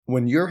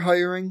When you're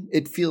hiring,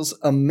 it feels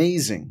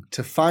amazing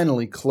to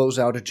finally close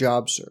out a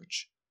job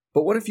search.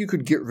 But what if you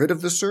could get rid of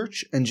the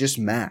search and just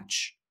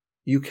match?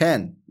 You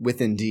can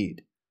with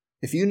Indeed.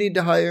 If you need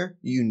to hire,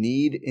 you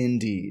need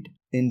Indeed.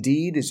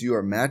 Indeed is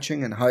your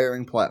matching and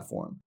hiring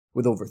platform.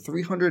 With over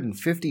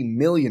 350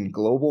 million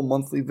global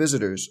monthly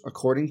visitors,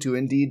 according to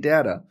Indeed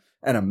data,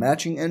 and a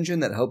matching engine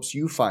that helps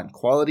you find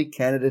quality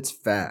candidates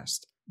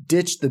fast.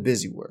 Ditch the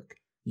busy work.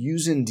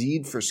 Use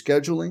Indeed for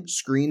scheduling,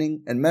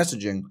 screening, and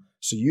messaging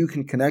so you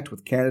can connect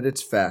with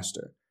candidates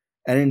faster.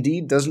 And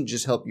Indeed doesn't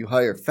just help you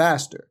hire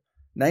faster.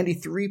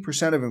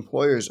 93% of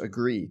employers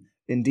agree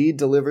Indeed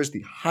delivers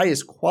the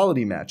highest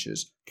quality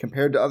matches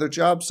compared to other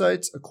job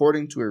sites,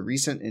 according to a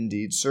recent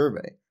Indeed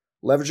survey.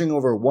 Leveraging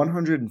over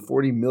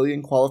 140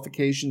 million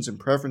qualifications and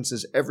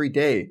preferences every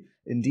day,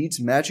 Indeed's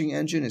matching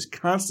engine is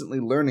constantly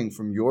learning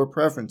from your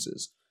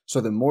preferences, so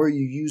the more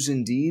you use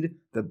Indeed,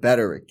 the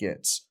better it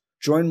gets.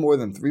 Join more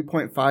than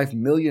 3.5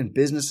 million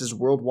businesses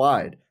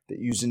worldwide that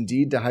use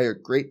Indeed to hire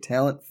great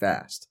talent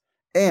fast.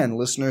 And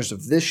listeners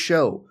of this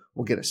show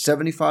will get a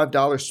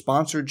 $75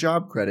 sponsored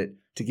job credit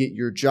to get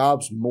your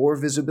jobs more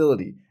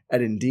visibility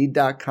at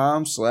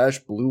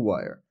Indeed.com/Blue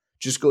Wire.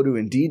 Just go to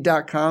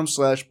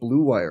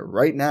Indeed.com/Blue Wire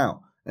right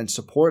now and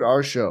support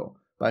our show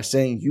by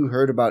saying you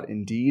heard about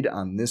Indeed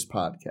on this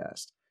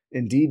podcast.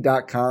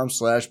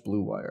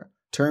 Indeed.com/Blue Wire.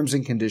 Terms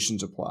and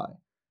conditions apply.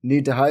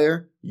 Need to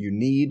hire? You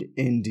need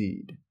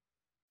Indeed.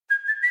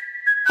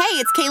 Hey,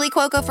 it's Kaylee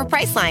Cuoco for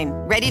Priceline.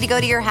 Ready to go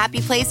to your happy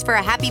place for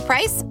a happy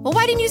price? Well,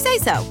 why didn't you say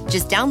so?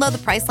 Just download the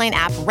Priceline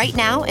app right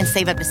now and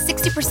save up to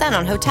 60%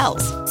 on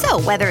hotels.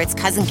 So whether it's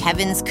Cousin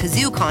Kevin's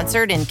Kazoo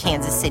Concert in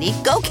Kansas City,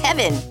 go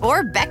Kevin,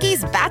 or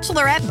Becky's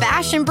Bachelorette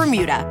Bash in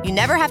Bermuda, you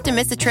never have to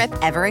miss a trip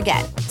ever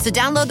again. So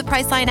download the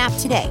Priceline app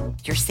today.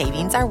 Your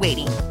savings are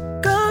waiting.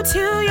 Go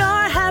to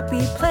your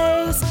happy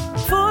place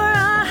for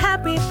a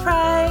happy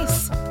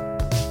price.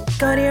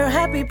 Go to your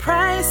happy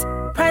price,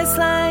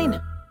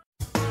 Priceline.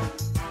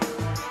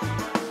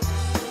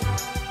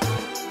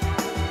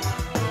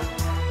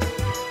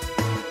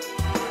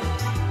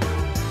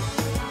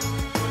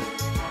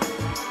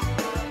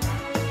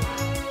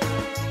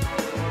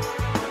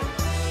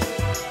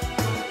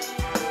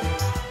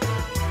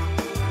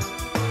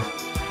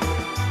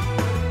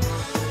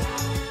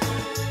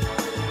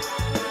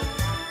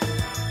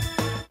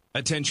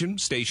 Attention,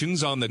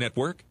 stations on the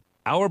network.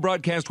 Our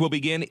broadcast will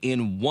begin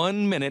in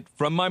 1 minute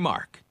from my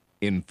mark.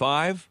 In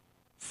 5,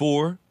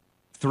 4,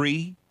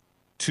 3,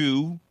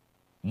 2,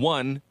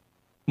 1,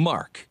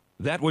 mark.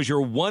 That was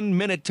your 1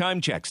 minute time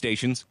check,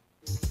 stations.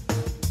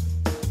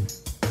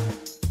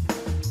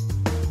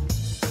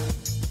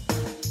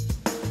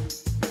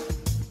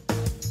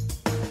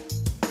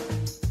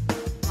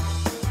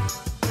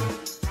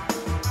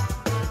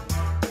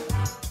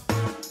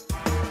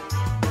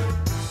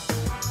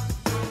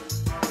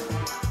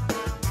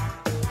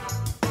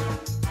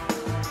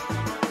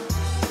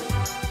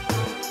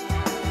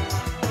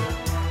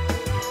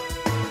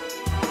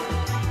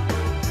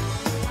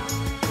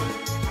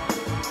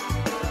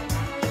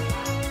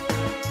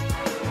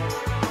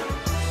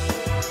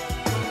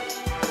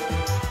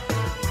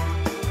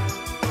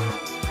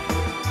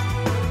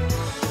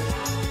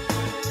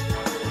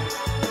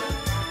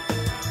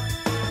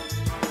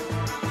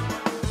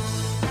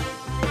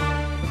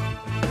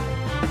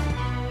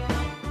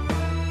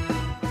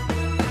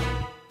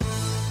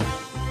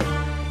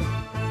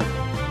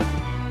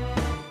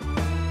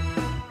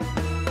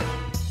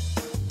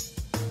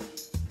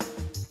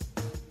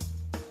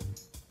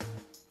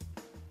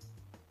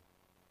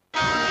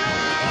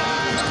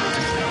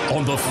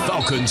 On the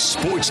Falcons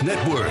Sports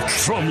Network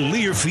from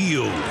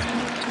Learfield.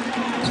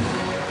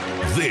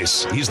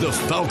 This is the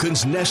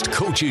Falcons Nest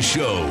Coaches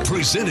Show,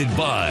 presented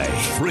by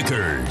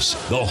Frickers,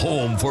 the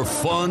home for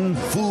fun,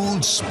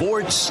 food,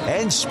 sports,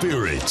 and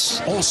spirits.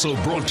 Also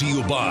brought to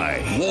you by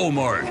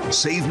Walmart,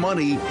 save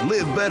money,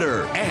 live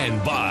better,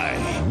 and by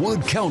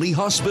Wood County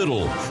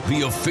Hospital,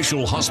 the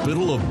official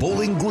hospital of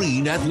Bowling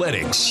Green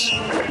Athletics.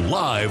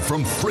 Live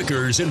from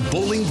Frickers in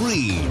Bowling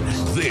Green,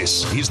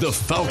 this is the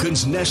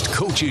Falcons Nest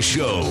Coaches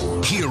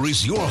Show. Here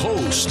is your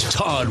host,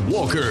 Todd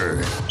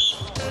Walker.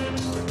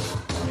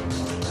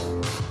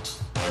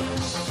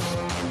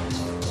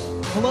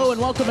 Hello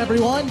and welcome,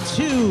 everyone,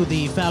 to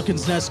the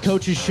Falcons Nest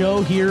Coaches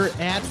Show here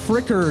at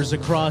Frickers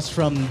across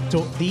from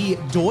the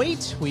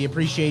Doit. We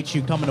appreciate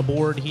you coming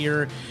aboard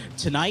here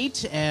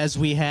tonight as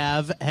we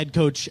have head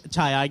coach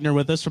Ty Eigner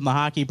with us from the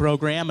hockey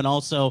program, and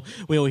also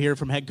we will hear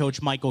from head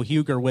coach Michael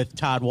Huger with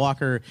Todd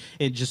Walker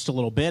in just a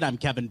little bit. I'm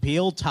Kevin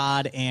Peel.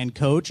 Todd and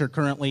coach are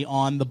currently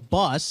on the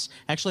bus,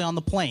 actually on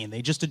the plane.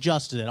 They just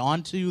adjusted it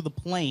onto the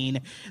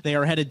plane. They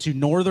are headed to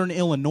Northern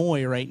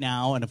Illinois right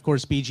now, and of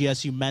course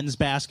BGSU men's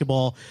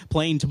basketball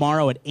playing playing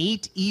tomorrow at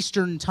 8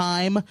 Eastern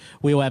Time.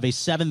 We will have a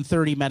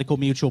 7:30 Medical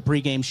Mutual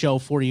pregame show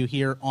for you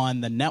here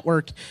on the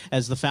network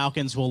as the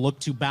Falcons will look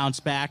to bounce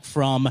back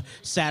from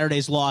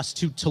Saturday's loss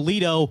to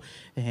Toledo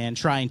and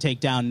try and take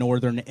down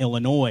Northern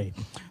Illinois.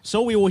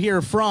 So we will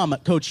hear from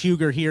Coach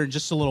Huger here in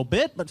just a little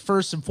bit, but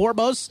first and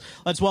foremost,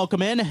 let's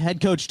welcome in head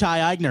coach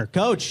Ty Eigner.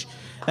 Coach,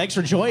 thanks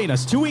for joining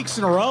us. 2 weeks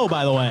in a row,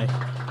 by the way.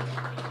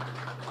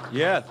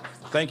 Yeah,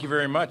 thank you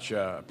very much.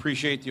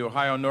 Appreciate the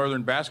Ohio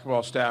Northern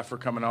basketball staff for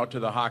coming out to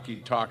the hockey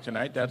talk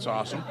tonight. That's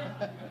awesome.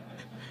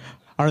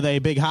 Are they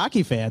big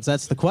hockey fans?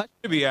 That's the question.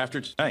 Maybe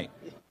after tonight.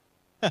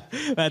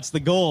 That's the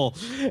goal.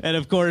 And,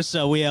 of course,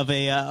 we have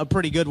a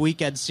pretty good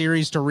weekend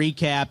series to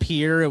recap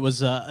here. It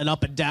was an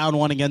up-and-down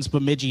one against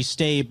Bemidji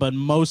State, but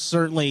most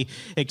certainly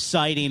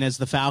exciting as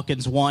the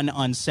Falcons won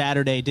on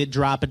Saturday, did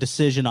drop a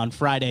decision on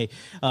Friday,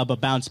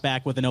 but bounced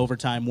back with an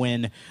overtime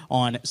win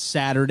on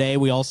Saturday.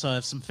 We also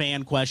have some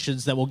fan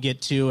questions that we'll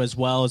get to as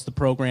well as the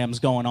program's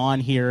going on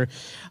here.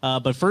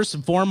 But first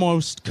and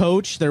foremost,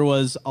 Coach, there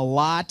was a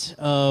lot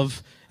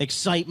of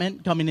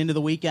excitement coming into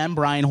the weekend.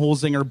 Brian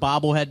Holzinger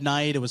bobblehead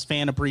night. It was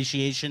fan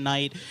appreciation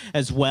night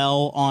as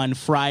well on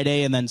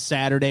Friday. And then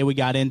Saturday we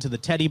got into the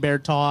teddy bear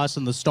toss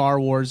and the Star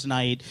Wars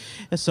night.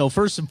 So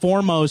first and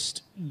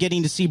foremost,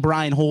 getting to see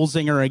Brian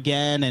Holzinger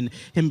again and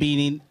him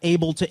being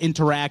able to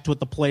interact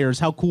with the players.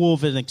 How cool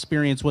of an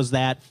experience was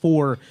that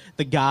for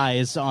the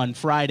guys on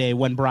Friday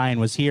when Brian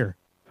was here?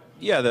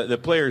 Yeah, the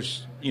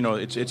players, you know,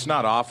 it's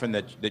not often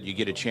that you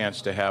get a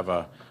chance to have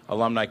a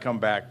alumni come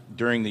back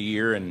during the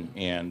year,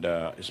 and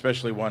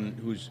especially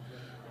one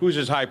who's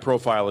as high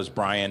profile as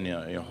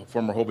Brian,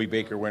 former Hobie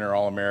Baker winner,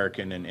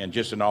 All-American, and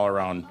just an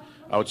all-around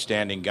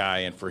outstanding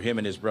guy. And for him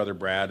and his brother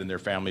Brad and their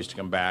families to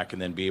come back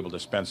and then be able to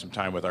spend some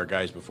time with our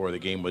guys before the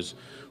game was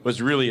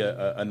really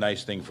a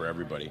nice thing for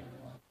everybody.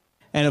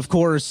 And, of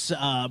course,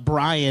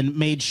 Brian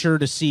made sure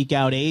to seek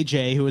out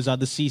A.J., who was on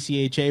the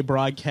CCHA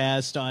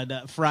broadcast on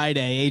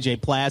Friday. A.J.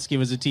 Plasky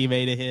was a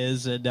teammate of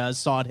his and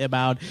sought him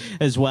out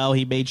as well.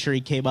 He made sure he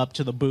came up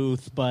to the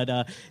booth. But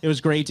it was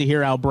great to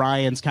hear how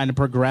Brian's kind of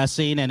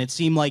progressing, and it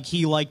seemed like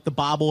he liked the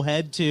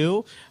bobblehead,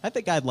 too. I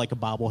think I'd like a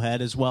bobblehead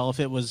as well if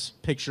it was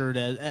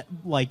pictured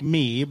like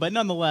me. But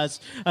nonetheless,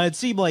 it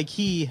seemed like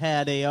he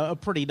had a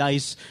pretty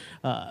nice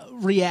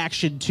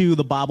reaction to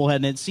the bobblehead,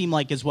 and it seemed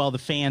like as well the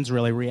fans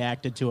really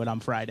reacted to it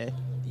on Friday.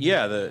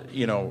 Yeah,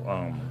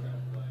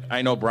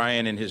 I know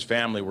Brian and his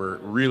family were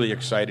really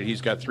excited.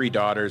 He's got 3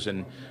 daughters,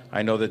 and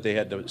I know that they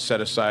had to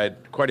set aside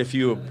quite a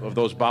few of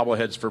those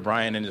bobbleheads for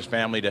Brian and his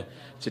family to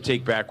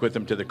take back with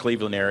them to the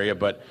Cleveland area.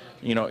 But,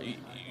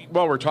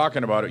 while we're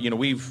talking about it,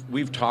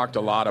 we've talked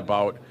a lot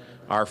about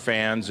our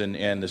fans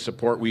and the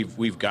support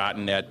we've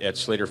gotten at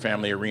Slater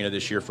Family Arena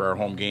this year for our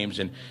home games,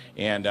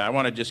 and I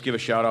want to just give a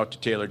shout out to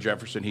Taylor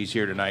Jefferson. He's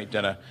here tonight,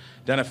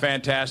 done a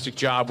fantastic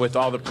job with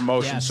all the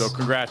promotions. Yes. So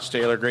congrats,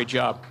 Taylor, great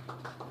job.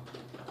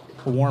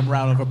 A warm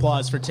round of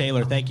applause for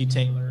Taylor. Thank you,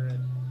 Taylor.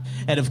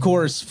 And of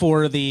course,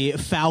 for the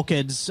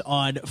Falcons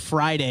on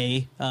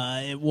Friday,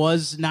 it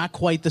was not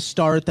quite the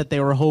start that they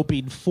were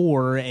hoping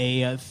for,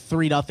 a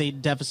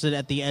 3-0 deficit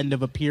at the end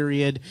of a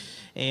period,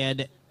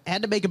 and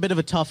had to make a bit of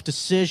a tough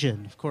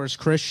decision. Of course,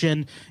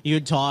 Christian, you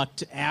had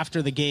talked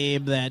after the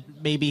game that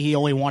maybe he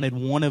only wanted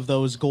one of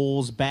those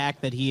goals back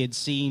that he had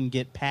seen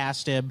get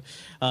past him,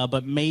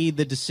 but made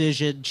the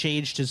decision,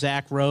 changed to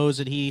Zach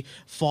Rose, and he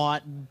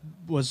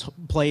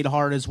played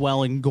hard as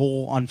well in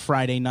goal on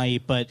Friday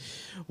night. But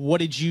what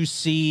did you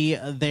see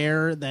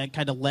there that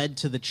kind of led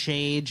to the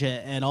change,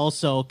 and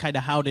also kind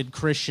of how did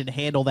Christian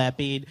handle that,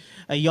 being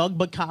a young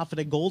but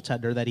confident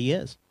goaltender that he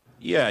is?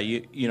 Yeah,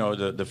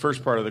 the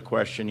first part of the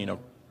question,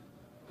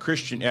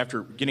 Christian,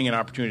 after getting an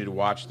opportunity to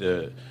watch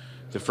the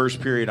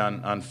first period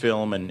on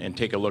film and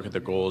take a look at the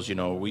goals,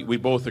 we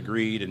both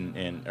agreed,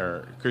 and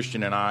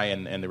Christian and I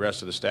and the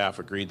rest of the staff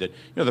agreed that,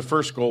 the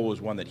first goal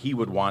was one that he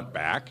would want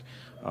back.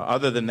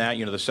 Other than that,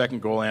 the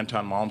second goal,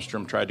 Anton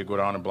Malmstrom tried to go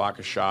down and block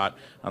a shot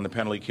on the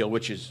penalty kill,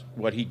 which is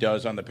what he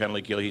does on the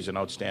penalty kill. He's an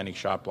outstanding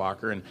shot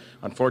blocker, and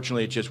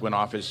unfortunately it just went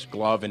off his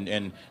glove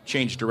and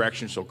changed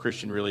direction, so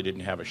Christian really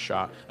didn't have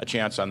a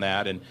chance on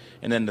that. And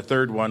then the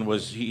third one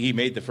was he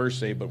made the first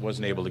save but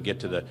wasn't able to get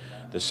to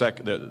the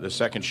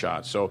second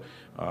shot. So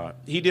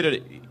he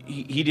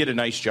did a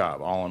nice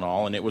job all in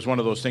all, and it was one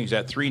of those things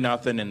at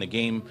 3-0, and the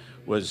game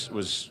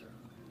was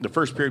the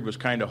first period was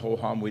kind of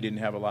ho-hum. We didn't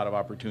have a lot of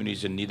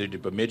opportunities, and neither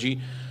did Bemidji.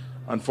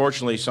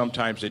 Unfortunately,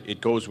 sometimes it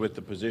goes with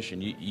the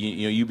position.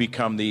 You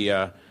become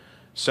the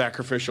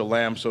sacrificial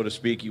lamb, so to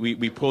speak.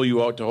 We pull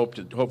you out to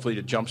hopefully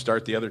to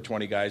jumpstart the other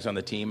 20 guys on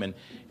the team,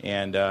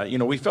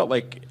 and we felt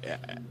like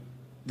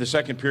the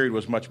second period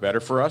was much better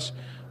for us,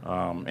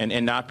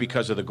 and not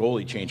because of the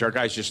goalie change. Our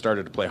guys just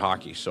started to play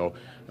hockey, so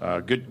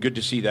good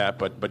to see that.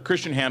 But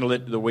Christian handled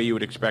it the way you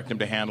would expect him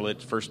to handle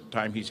it. First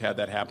time he's had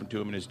that happen to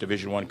him in his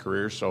Division I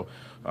career, so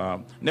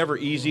never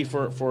easy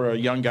for a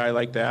young guy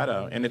like that.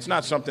 And it's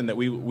not something that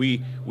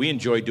we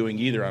enjoy doing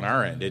either on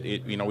our end.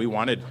 We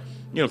wanted,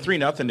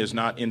 3-0 is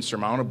not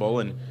insurmountable,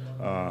 and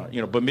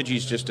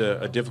Bemidji's just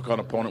a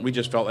difficult opponent. We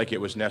just felt like it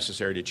was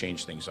necessary to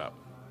change things up.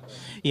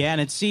 Yeah,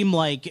 and it seemed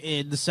like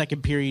in the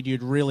second period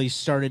you'd really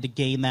started to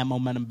gain that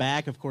momentum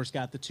back. Of course,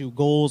 got the 2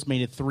 goals,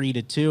 made it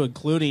 3-2,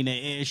 including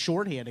a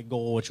shorthanded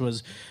goal, which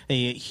was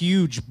a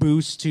huge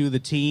boost to the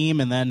team.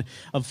 And then,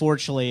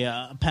 unfortunately,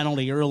 a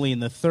penalty early in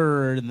the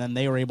third, and then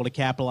they were able to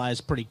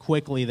capitalize pretty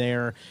quickly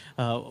there,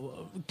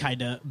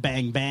 kind of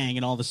bang, bang,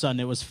 and all of a sudden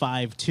it was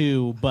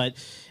 5-2. But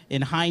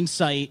in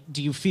hindsight,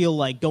 do you feel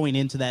like going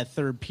into that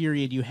third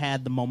period you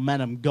had the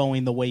momentum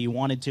going the way you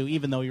wanted to,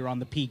 even though you're on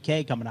the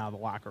PK coming out of the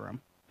locker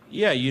room?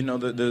 Yeah,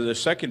 the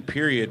second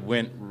period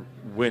went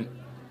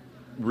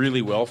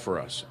really well for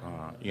us.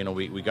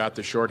 We got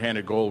the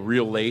shorthanded goal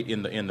real late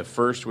in the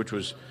first, which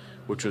was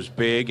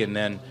big, and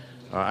then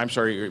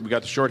we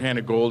got the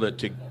shorthanded goal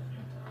to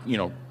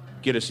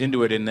get us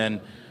into it, and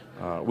then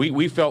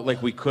we felt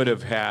like we could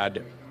have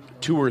had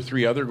 2 or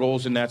 3 other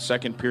goals in that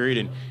second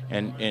period,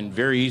 and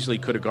very easily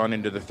could have gone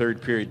into the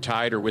third period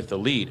tied or with the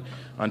lead.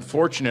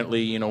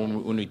 Unfortunately,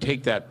 when we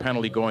take that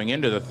penalty going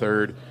into the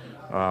third,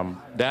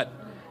 that,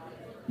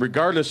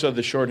 regardless of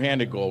the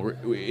shorthanded goal,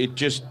 it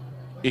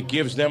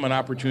gives them an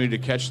opportunity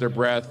to catch their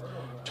breath,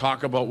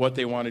 talk about what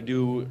they want to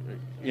do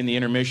in the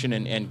intermission,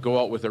 and go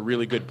out with a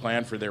really good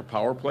plan for their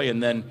power play.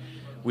 And then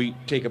we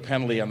take a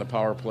penalty on the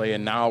power play,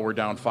 and now we're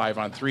down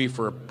 5-on-3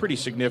 for a pretty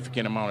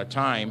significant amount of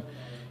time.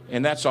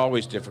 And that's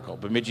always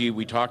difficult. Bemidji,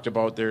 we talked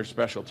about their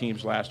special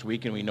teams last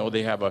week, and we know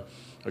they have a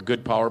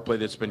good power play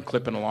that's been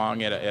clipping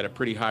along at a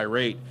pretty high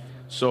rate.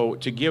 So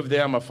to give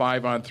them a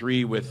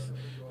 5-on-3 with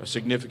a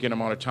significant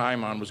amount of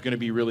time on was going to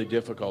be really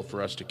difficult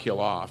for us to kill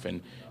off.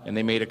 And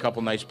they made a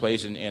couple nice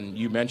plays, and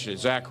you mentioned it.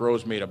 Zach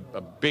Rose made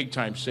a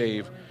big-time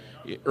save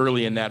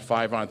early in that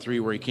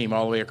 5-on-3 where he came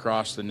all the way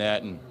across the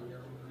net,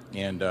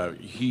 and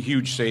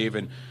huge save.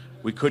 And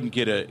we couldn't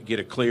get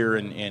a clear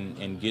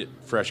and get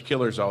fresh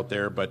killers out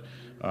there, but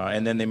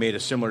and then they made a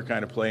similar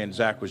kind of play, and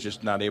Zach was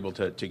just not able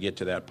to get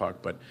to that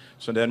puck. But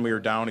so then we were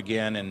down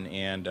again,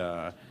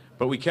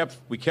 but we kept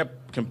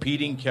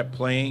competing, kept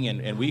playing,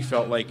 and we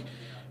felt like,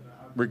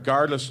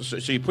 regardless,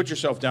 so you put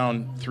yourself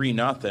down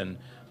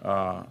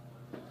 3-0.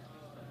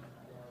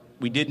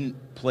 We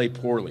didn't play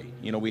poorly.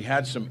 We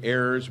had some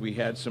errors, we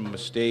had some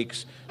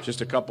mistakes,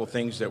 just a couple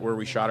things where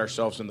we shot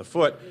ourselves in the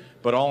foot.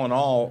 But all in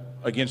all,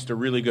 against a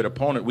really good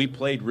opponent, we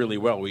played really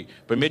well.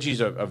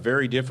 Bemidji's a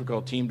very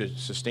difficult team to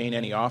sustain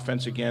any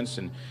offense against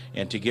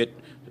and to get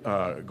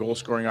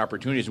goal-scoring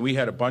opportunities. We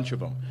had a bunch of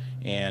them,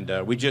 and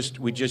you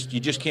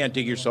just can't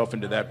dig yourself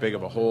into that big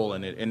of a hole,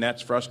 and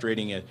that's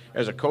frustrating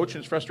as a coach,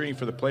 and it's frustrating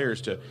for the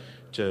players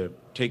to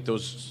take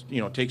those,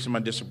 take some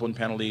undisciplined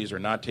penalties or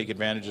not take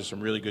advantage of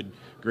some really good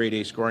grade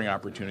A scoring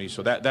opportunities.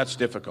 So that's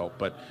difficult,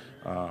 but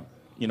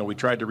we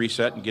tried to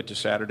reset and get to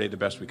Saturday the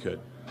best we could.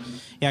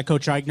 Yeah,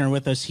 Coach Eichner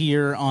with us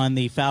here on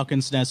the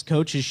Falcons Nest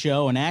Coaches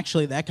Show, and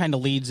actually that kind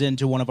of leads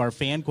into one of our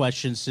fan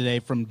questions today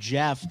from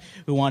Jeff,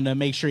 who wanted to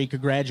make sure he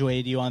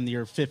congratulated you on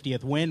your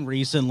 50th win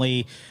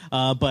recently,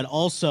 but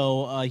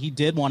also he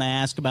did want to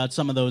ask about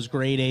some of those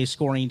grade A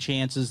scoring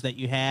chances that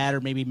you had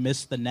or maybe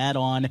missed the net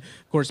on.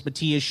 Of course,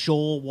 Matthias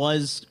Scholl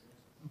was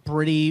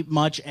pretty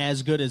much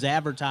as good as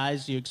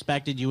advertised. You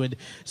expected you would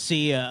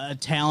see a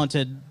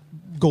talented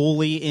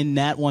goalie in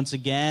net once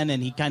again,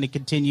 and he kind of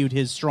continued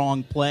his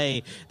strong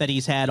play that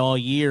he's had all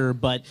year.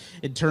 But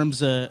in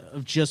terms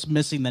of just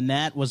missing the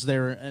net, was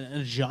there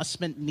an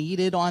adjustment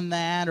needed on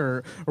that,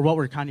 or what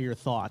were kind of your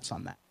thoughts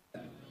on that?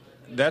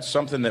 That's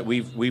something that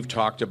we've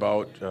talked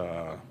about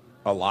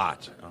a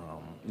lot.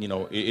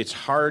 It's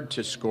hard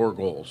to score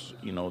goals.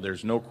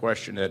 There's no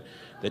question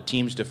that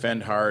teams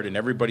defend hard, and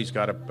everybody's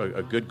got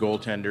a good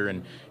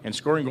goaltender, and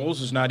scoring goals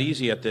is not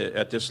easy at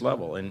this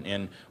level.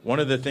 And one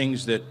of the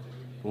things that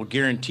will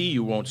guarantee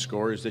you won't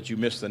score is that you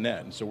miss the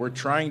net. And so we're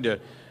trying to,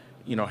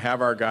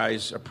 have our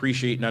guys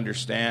appreciate and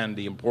understand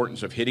the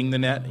importance of hitting the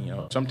net.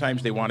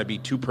 Sometimes they want to be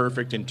too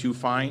perfect and too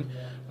fine.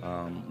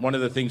 One of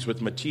the things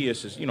with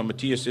Matthias is,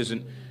 Matthias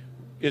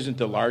isn't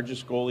the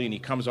largest goalie, and he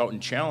comes out and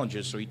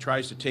challenges, so he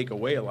tries to take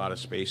away a lot of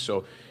space.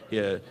 So,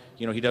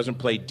 he doesn't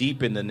play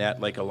deep in the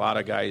net like a lot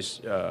of guys,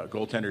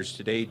 goaltenders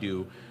today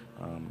do.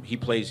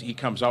 He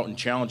comes out and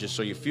challenges,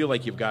 so you feel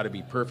like you've got to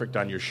be perfect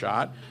on your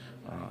shot.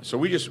 So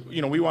we just,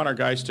 we want our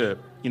guys to,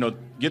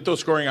 get those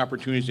scoring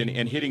opportunities,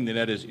 and hitting the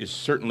net is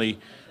certainly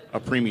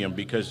a premium,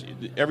 because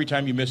every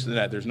time you miss the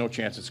net, there's no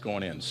chance it's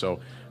going in. So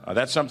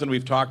that's something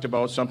we've talked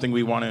about, something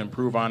we want to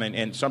improve on,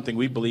 and something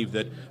we believe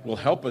that will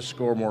help us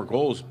score more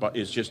goals, but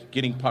is just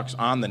getting pucks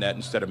on the net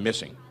instead of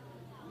missing.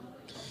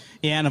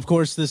 Yeah, and of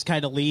course this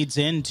kind of leads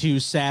into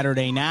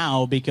Saturday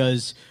now,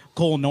 because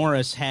Cole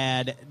Norris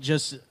had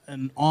just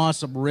an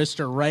awesome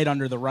wrister right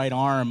under the right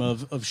arm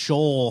of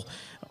Scholl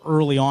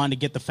early on to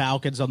get the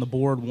Falcons on the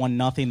board,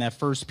 1-0, that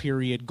first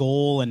period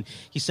goal. And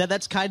he said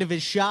that's kind of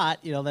his shot.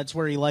 That's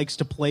where he likes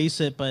to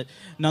place it. But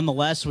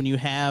nonetheless, when you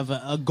have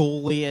a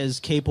goalie as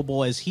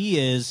capable as he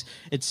is,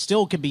 it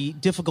still can be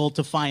difficult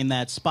to find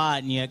that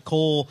spot. And yet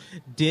Cole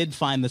did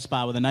find the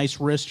spot with a nice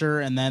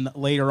wrister. And then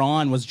later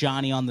on was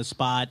Johnny on the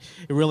spot.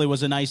 It really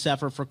was a nice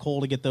effort for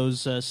Cole to get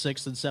those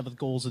 6th and 7th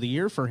goals of the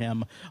year for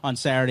him on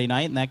Saturday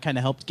night. And that kind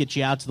of helped get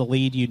you out to the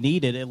lead you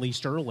needed, at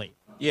least early.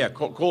 Yeah,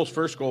 Cole's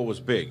first goal was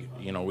big.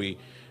 You know, we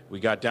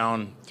got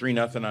down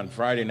 3-0 on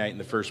Friday night in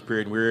the first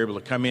period. We were able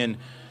to come in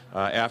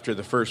after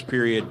the first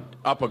period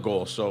up a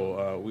goal.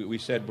 So we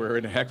said we're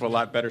in a heck of a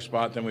lot better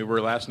spot than we were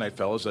last night,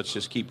 fellas. Let's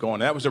just keep going.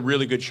 That was a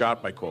really good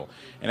shot by Cole.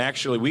 And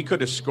actually, we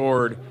could have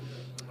scored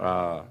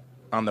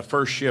on the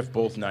first shift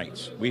both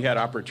nights. We had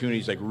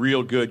opportunities, like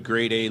real good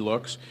grade A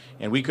looks,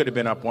 and we could have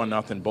been up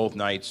 1-0 both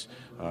nights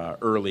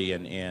early.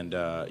 And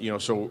you know,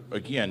 so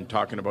again,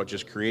 talking about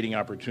just creating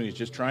opportunities,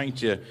 just trying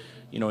to,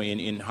 you know,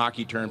 in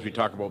hockey terms, we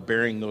talk about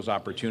burying those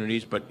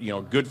opportunities, but, you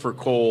know, good for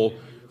Cole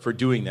for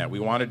doing that. We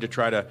wanted to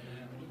try to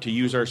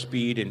use our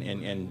speed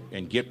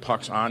and get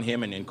pucks on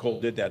him, and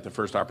Cole did that the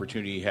first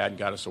opportunity he had and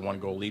got us a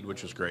 1-goal lead,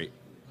 which was great.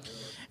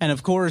 And,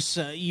 of course,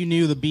 you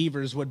knew the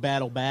Beavers would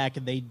battle back,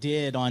 and they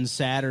did on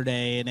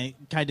Saturday, and it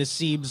kind of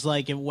seems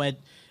like it went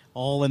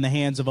all in the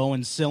hands of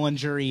Owen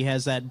Sillinger. He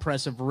has that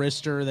impressive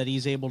wrister that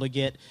he's able to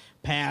get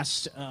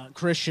past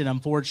Christian,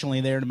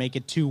 unfortunately, there to make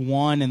it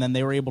 2-1, and then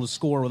they were able to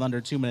score with under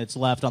 2 minutes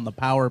left on the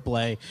power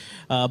play.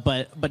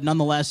 But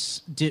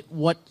nonetheless,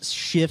 what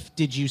shift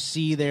did you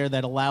see there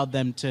that allowed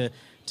them to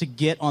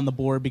get on the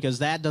board? Because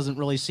that doesn't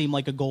really seem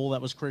like a goal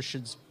that was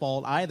Christian's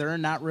fault either,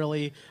 and not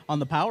really on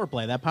the power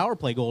play. That power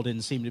play goal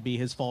didn't seem to be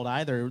his fault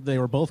either. They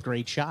were both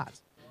great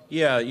shots.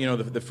 Yeah, you know,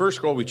 the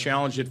first goal, we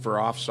challenged it for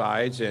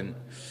offsides, and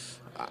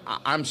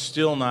I'm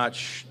still not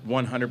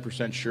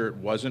 100% sure it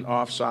wasn't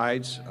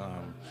offsides.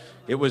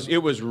 It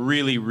was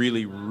really,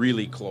 really,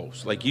 really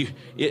close. Like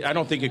I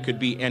don't think it could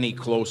be any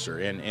closer.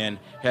 And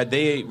had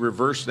they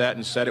reversed that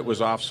and said it was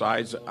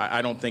offsides,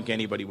 I don't think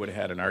anybody would have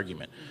had an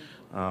argument.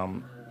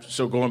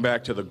 So going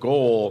back to the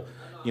goal,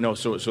 you know,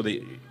 so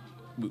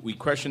we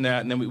questioned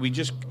that, and then we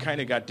just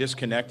kind of got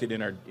disconnected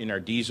in our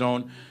D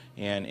zone,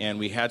 and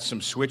we had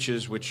some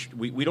switches, which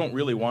we don't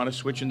really want to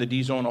switch in the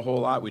D zone a whole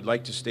lot. We'd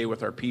like to stay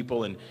with our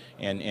people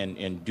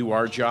and do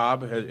our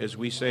job, as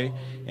we say,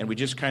 and we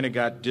just kind of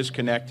got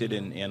disconnected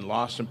and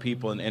lost some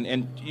people,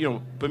 and you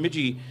know,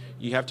 Bemidji,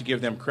 you have to give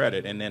them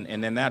credit, and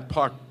then that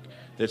puck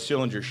that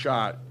Sillinger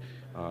shot,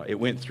 it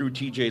went through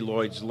TJ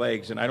Lloyd's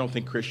legs, and I don't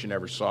think Christian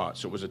ever saw it.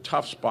 So it was a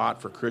tough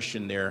spot for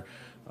Christian there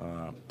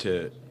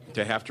to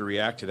have to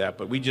react to that.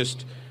 But we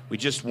just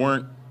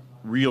weren't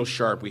real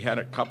sharp. We had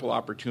a couple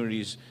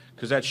opportunities,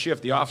 because that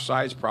shift, the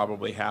offsides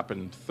probably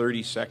happened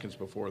 30 seconds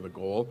before the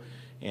goal,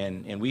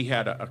 and we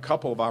had a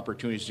couple of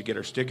opportunities to get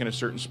our stick in a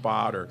certain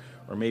spot, or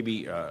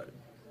maybe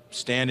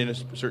stand in a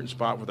certain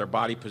spot with our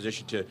body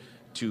position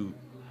to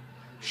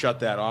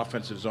shut that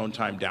offensive zone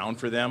time down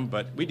for them,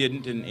 but we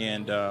didn't,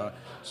 and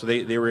so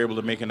they were able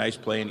to make a nice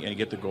play and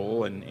get the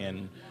goal,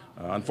 and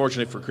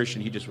unfortunately for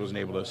Christian, he just wasn't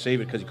able to save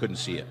it because he couldn't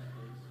see it.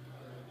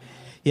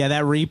 Yeah,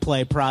 that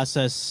replay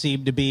process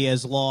seemed to be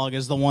as long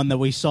as the one that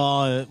we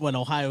saw when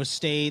Ohio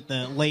State,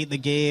 late in the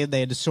game,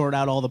 they had to sort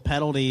out all the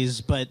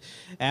penalties. But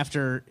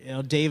after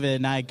David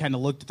and I kind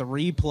of looked at the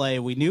replay,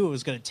 we knew it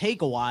was going to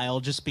take a while,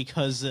 just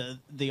because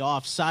the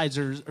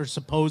offsides or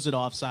supposed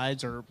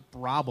offsides, or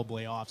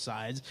probably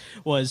offsides,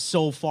 was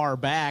so far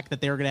back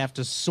that they were going to have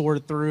to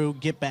sort through,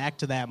 get back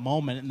to that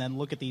moment, and then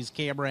look at these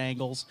camera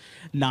angles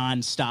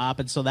nonstop.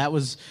 And so that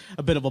was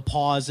a bit of a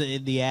pause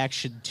in the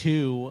action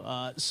too.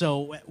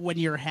 So when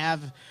you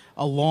have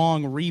a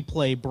long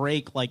replay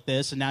break like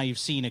this, and now you've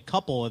seen a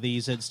couple of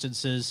these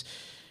instances,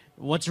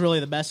 what's really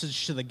the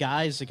message to the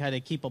guys to kind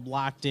of keep them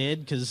locked in?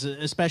 Because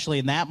especially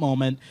in that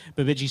moment,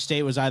 Bemidji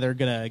State was either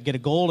going to get a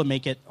goal to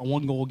make it a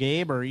 1-goal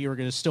game, or you were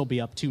going to still be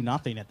up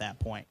 2-0 at that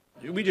point.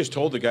 We just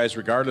told the guys,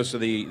 regardless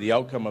of the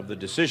outcome of the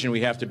decision,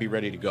 we have to be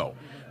ready to go.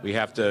 We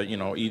have to,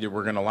 either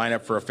we're going to line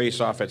up for a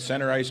face-off at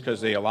center ice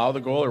because they allow the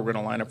goal, or we're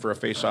going to line up for a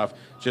face-off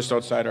just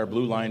outside our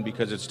blue line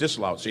because it's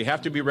disallowed. So you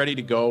have to be ready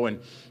to go and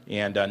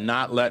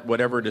not let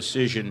whatever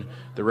decision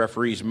the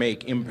referees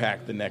make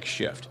impact the next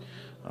shift.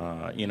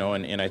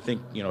 And I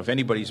think, if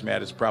anybody's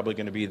mad, it's probably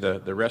going to be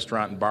the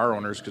restaurant and bar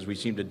owners, because we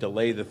seem to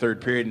delay the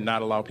third period and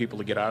not allow people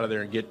to get out of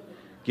there and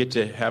get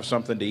to have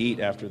something to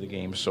eat after the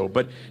game. So,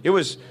 but it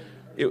was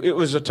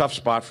a tough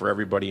spot for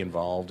everybody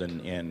involved,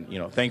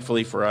 and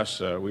thankfully for us,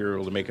 we were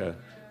able to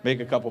make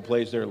a couple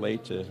plays there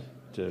late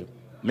to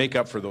make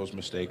up for those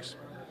mistakes.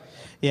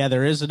 Yeah,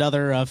 there is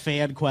another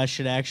fan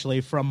question,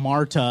 actually, from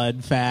Marta,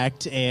 in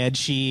fact, and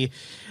she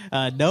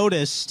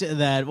noticed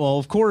that, well,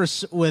 of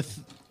course,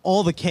 with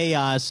all the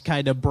chaos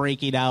kind of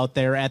breaking out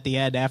there at the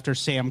end after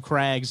Sam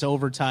Craig's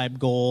overtime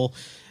goal,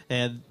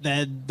 and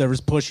then there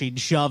was pushing,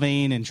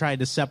 shoving, and trying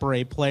to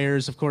separate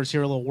players. Of course,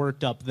 you're a little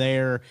worked up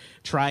there,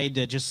 trying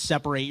to just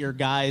separate your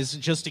guys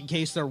just in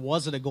case there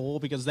wasn't a goal,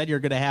 because then you're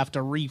going to have to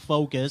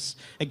refocus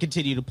and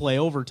continue to play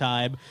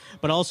overtime.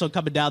 But also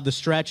coming down the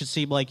stretch, it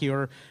seemed like you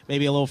were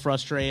maybe a little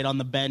frustrated on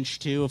the bench,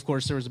 too. Of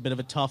course, there was a bit of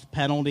a tough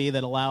penalty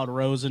that allowed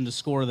Rosen to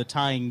score the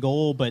tying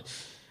goal, but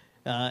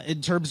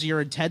in terms of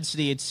your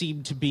intensity, it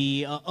seemed to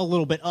be a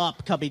little bit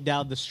up coming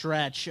down the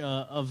stretch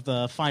of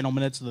the final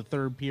minutes of the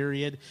third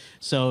period.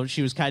 So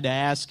she was kind of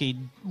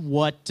asking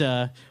what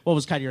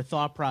was kind of your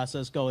thought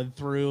process going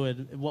through,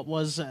 and what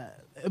was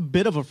a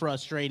bit of a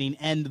frustrating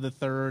end of the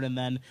third, and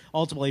then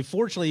ultimately,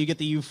 fortunately, you get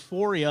the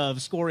euphoria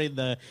of scoring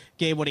the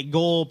game-winning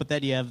goal, but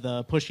then you have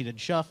the pushing and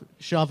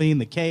shoving,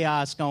 the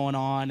chaos going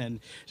on,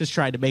 and just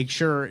trying to make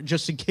sure,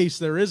 just in case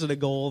there isn't a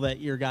goal, that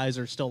your guys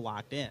are still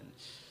locked in.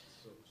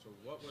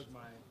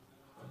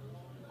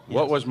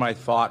 What was my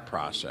thought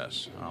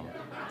process?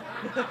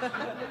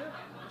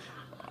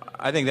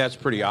 I think that's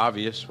pretty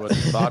obvious what the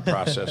thought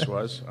process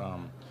was.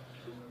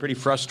 Pretty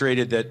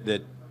frustrated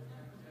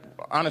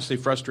honestly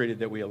frustrated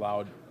that we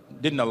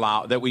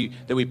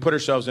put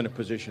ourselves in a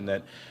position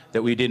that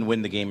we didn't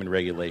win the game in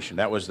regulation.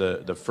 That was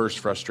the first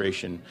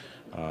frustration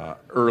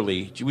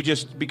early.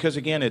 Because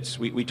again,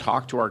 we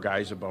talk to our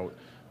guys about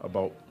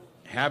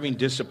having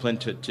discipline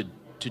to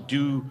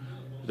do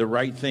the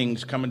right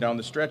things coming down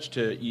the stretch.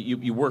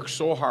 You work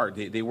so hard.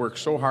 They work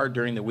so hard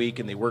during the week,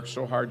 and they work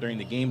so hard during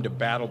the game to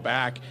battle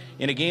back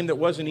in a game that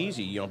wasn't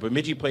easy.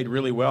 Bemidji played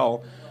really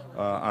well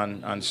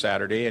on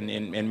Saturday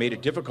and made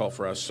it difficult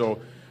for us. So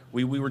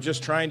we were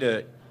just trying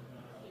to,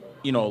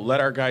 let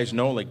our guys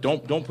know, like,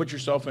 don't put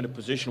yourself in a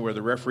position where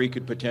the referee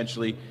could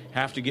potentially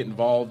have to get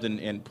involved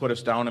and put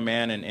us down a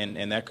man,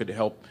 and that could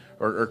help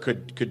or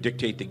could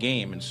dictate the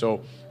game. And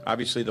so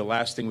obviously the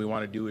last thing we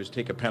want to do is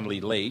take a penalty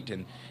late,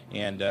 and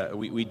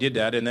we did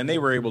that. And then they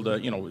were able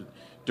to,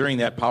 during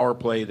that power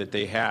play that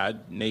they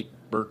had, Nate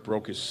Burke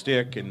broke his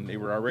stick, and they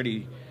were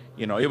already,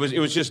 it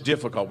was just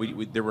difficult.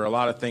 There were a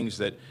lot of things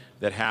that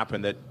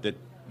happened that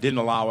didn't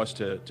allow us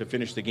to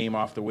finish the game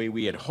off the way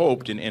we had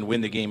hoped and win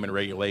the game in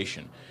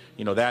regulation.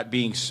 That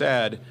being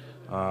said,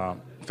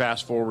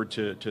 fast forward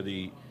to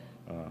the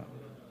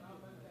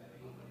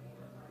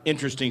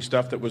interesting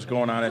stuff that was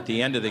going on at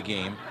the end of the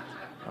game,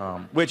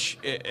 which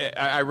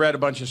I read a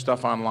bunch of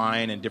stuff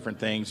online and different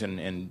things,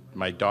 and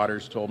my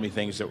daughters told me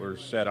things that were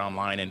said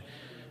online, and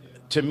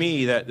to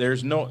me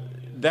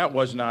that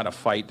was not a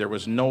fight. There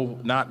was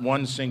not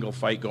one single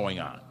fight going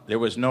on. There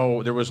was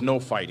no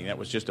fighting. That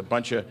was just a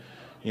bunch of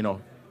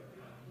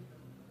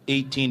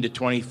 18 to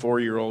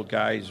 24-year-old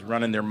guys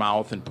running their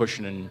mouth and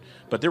pushing,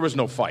 but there was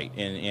no fight.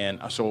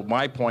 And so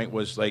my point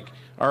was, like,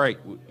 all right,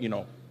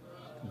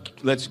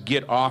 let's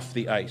get off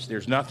the ice.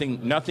 There's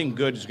nothing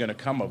good is going to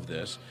come of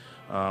this,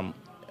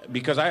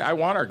 because I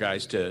want our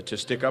guys to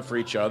stick up for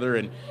each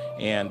other,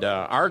 and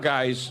our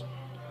guys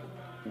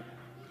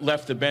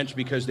left the bench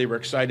because they were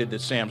excited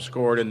that Sam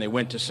scored, and they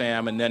went to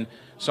Sam, and then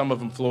some of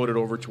them floated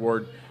over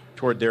toward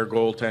their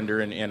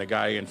goaltender and a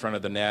guy in front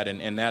of the net,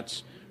 and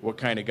that's what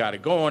kind of got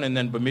it going. And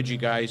then Bemidji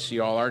guys see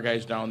all our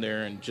guys down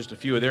there and just a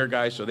few of their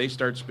guys, so they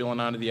start spilling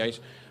onto the ice.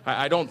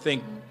 I don't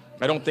think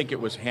it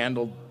was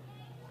handled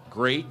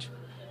great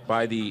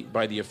by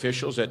the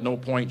officials. At no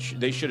point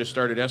they should have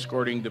started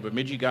escorting the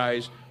Bemidji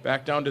guys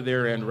back down to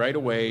their end right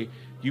away.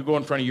 You go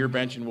in front of your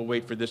bench and we'll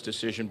wait for this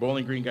decision.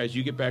 Bowling Green guys,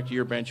 you get back to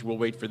your bench and we'll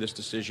wait for this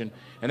decision.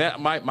 And that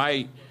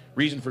my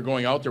reason for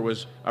going out there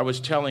was I was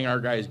telling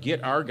our guys,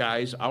 get our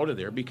guys out of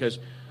there, because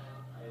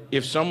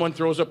if someone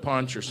throws a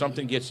punch or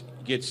something gets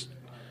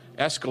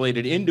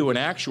escalated into an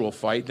actual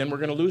fight, then we're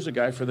going to lose a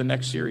guy for the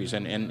next series,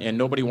 and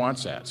nobody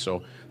wants that.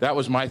 So that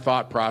was my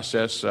thought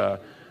process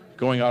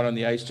going out on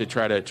the ice to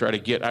try to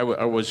get. I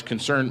was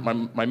concerned.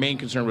 My main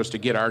concern was to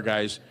get our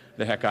guys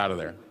the heck out of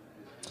there.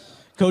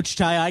 Coach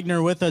Ty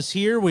Eigner with us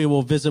here. We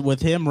will visit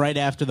with him right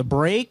after the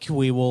break.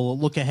 We will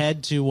look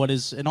ahead to what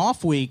is an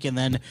off week, and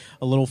then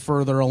a little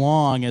further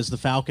along as the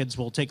Falcons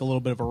will take a little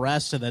bit of a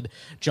rest and then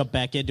jump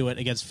back into it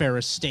against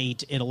Ferris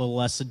State in a little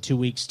less than 2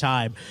 weeks'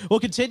 time.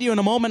 We'll continue in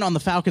a moment on the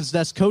Falcons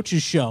Nest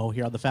Coaches Show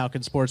here on the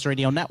Falcon Sports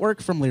Radio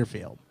Network from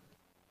Learfield.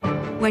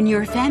 When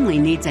your family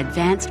needs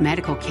advanced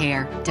medical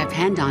care,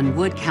 depend on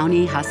Wood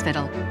County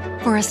Hospital.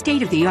 For a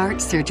state-of-the-art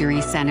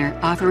surgery center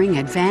offering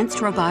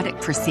advanced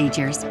robotic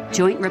procedures,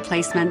 joint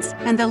replacements,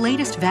 and the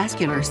latest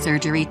vascular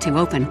surgery to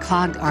open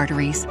clogged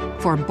arteries.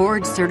 For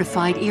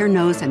board-certified ear,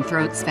 nose, and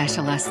throat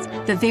specialists,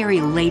 the very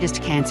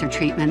latest cancer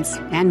treatments,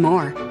 and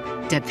more.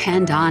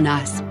 Depend on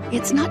us.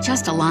 It's not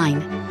just a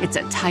line. It's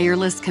a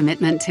tireless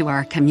commitment to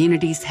our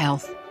community's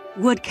health.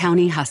 Wood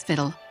County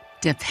Hospital.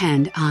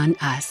 Depend on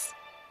us.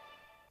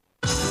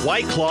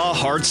 White Claw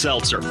Hard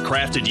Seltzer,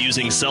 crafted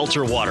using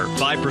seltzer water,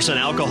 5%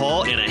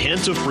 alcohol, and a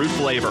hint of fruit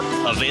flavor.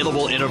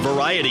 Available in a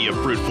variety of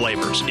fruit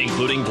flavors,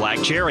 including black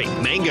cherry,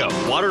 mango,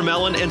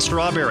 watermelon, and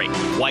strawberry.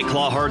 White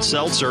Claw Hard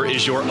Seltzer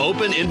is your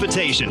open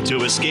invitation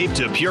to escape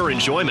to pure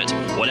enjoyment,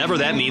 whatever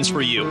that means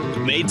for you.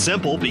 Made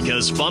simple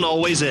because fun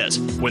always is.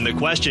 When the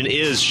question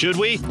is, should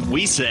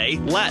we say,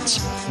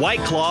 let's.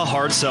 White Claw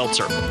Hard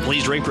Seltzer.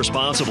 Please drink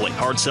responsibly.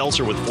 Hard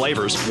seltzer with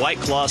flavors. White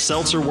Claw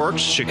Seltzer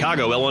Works,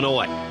 Chicago,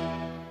 Illinois.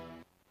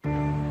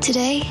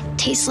 Today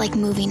tastes like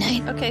movie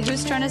night. Okay,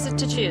 whose turn is it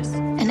to choose?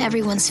 And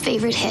everyone's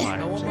favorite hit,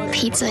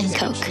 pizza and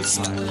Coke.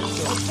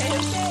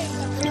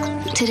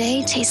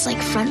 Today tastes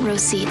like front row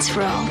seats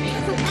for all.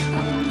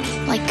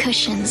 Like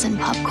cushions and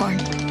popcorn.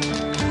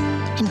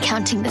 and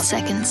counting the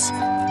seconds.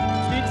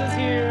 Pizza's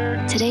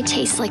here. Today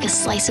tastes like a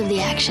slice of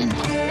the action.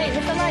 Hey,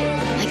 hit the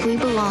light. Like we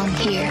belong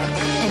here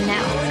and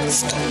now.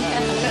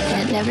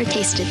 And it never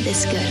tasted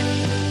this good.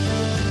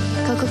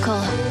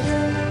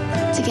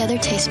 Coca-Cola. Together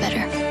tastes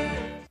better.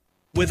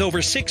 With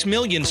over 6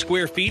 million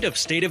square feet of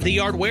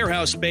state-of-the-art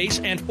warehouse space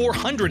and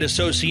 400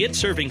 associates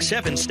serving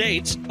 7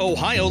 states,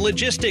 Ohio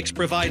Logistics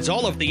provides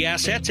all of the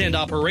assets and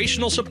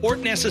operational support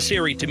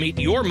necessary to meet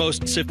your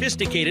most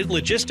sophisticated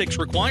logistics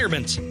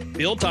requirements.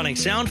 Built on a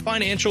sound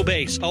financial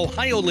base,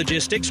 Ohio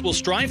Logistics will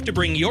strive to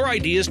bring your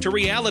ideas to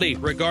reality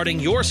regarding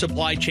your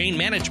supply chain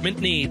management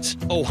needs.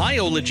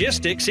 Ohio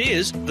Logistics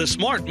is the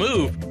smart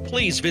move.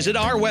 Please visit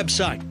our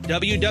website,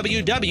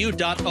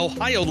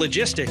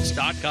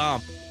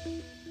 www.ohiologistics.com.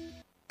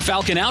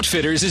 Falcon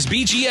Outfitters is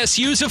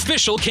BGSU's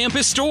official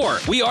campus store.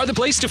 We are the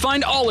place to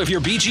find all of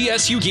your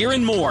BGSU gear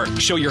and more.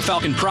 Show your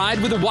Falcon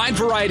pride with a wide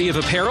variety of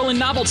apparel and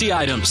novelty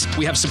items.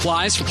 We have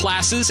supplies for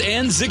classes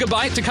and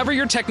Zigabyte to cover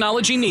your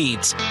technology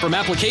needs. From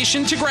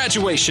application to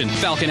graduation,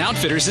 Falcon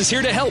Outfitters is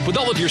here to help with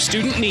all of your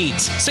student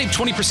needs. Save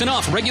 20%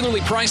 off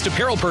regularly priced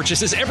apparel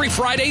purchases every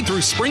Friday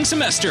through spring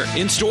semester,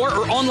 in-store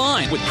or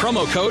online with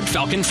promo code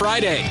Falcon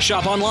Friday.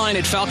 Shop online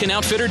at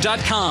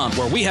falconoutfitter.com,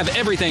 where we have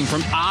everything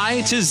from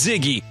I to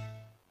Ziggy.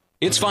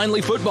 It's finally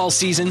football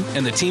season,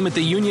 and the team at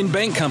the Union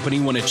Bank Company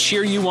want to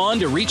cheer you on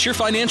to reach your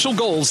financial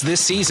goals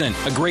this season.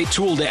 A great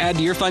tool to add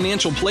to your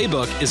financial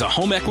playbook is a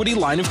home equity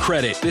line of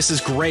credit. This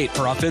is great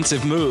for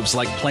offensive moves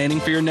like planning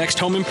for your next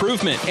home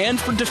improvement, and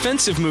for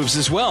defensive moves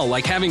as well,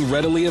 like having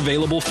readily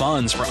available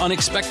funds for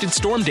unexpected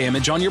storm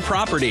damage on your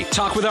property.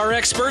 Talk with our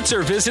experts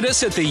or visit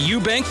us at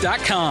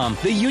theubank.com.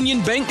 The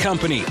Union Bank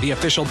Company, the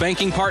official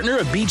banking partner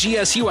of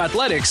BGSU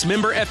Athletics,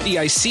 member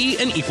FDIC,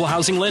 and equal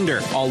housing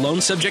lender. All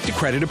loans subject to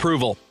credit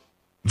approval.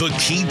 The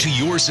key to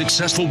your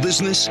successful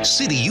business?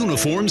 City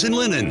Uniforms and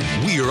Linen.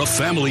 We are a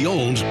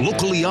family-owned,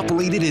 locally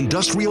operated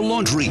industrial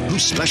laundry who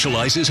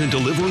specializes in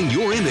delivering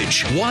your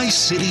image. Why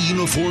City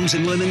Uniforms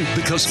and Linen?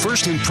 Because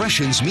first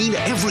impressions mean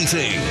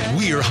everything.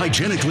 We are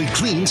hygienically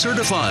clean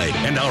certified,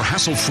 and our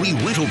hassle-free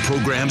rental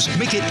programs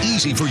make it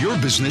easy for your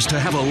business to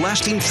have a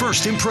lasting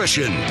first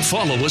impression.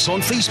 Follow us on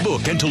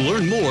Facebook, and to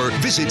learn more,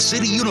 visit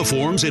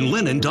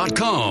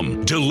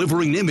cityuniformsandlinen.com.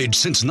 Delivering image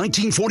since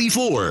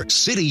 1944.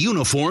 City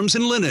Uniforms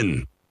and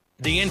Linen.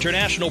 The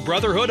International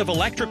Brotherhood of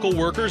Electrical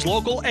Workers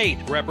Local 8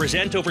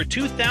 represent over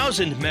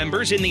 2,000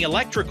 members in the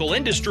electrical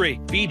industry.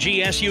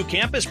 BGSU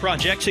campus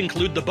projects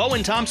include the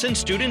Bowen Thompson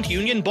Student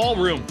Union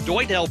Ballroom,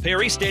 Dwight L.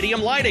 Perry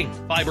Stadium lighting,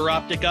 fiber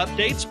optic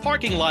updates,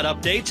 parking lot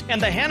updates, and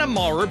the Hannah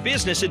Maurer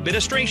Business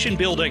Administration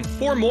Building.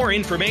 For more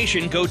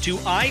information, go to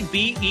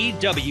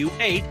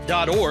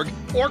ibew8.org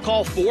or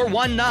call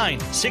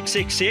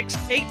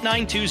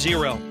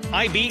 419-666-8920.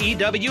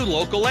 IBEW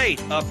Local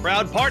 8, a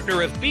proud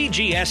partner of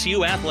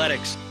BGSU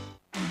Athletics.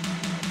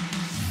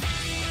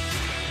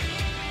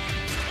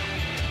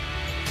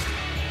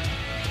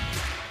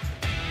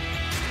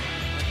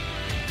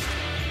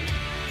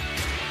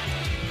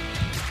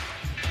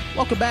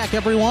 Welcome back,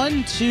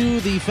 everyone, to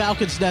the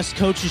Falcons Nest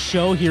Coaches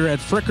Show here at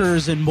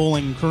Frickers in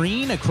Bowling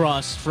Green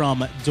across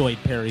from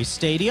Dwight Perry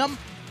Stadium.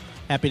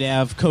 Happy to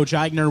have Coach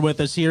Eigner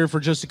with us here for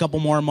just a couple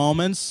more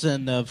moments.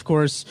 And, of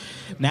course,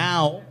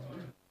 now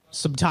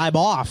some time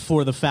off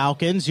for the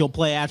Falcons. You'll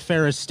play at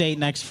Ferris State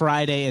next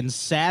Friday and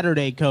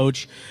Saturday,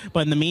 Coach.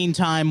 But in the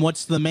meantime,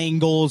 what's the main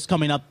goals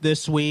coming up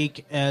this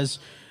week? As,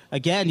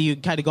 again, you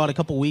kind of got a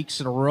couple weeks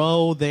in a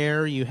row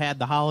there. You had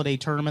the holiday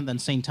tournament, then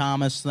St.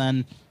 Thomas,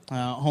 then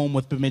home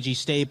with Bemidji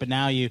State, but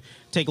now you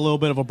take a little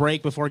bit of a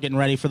break before getting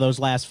ready for those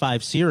last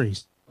 5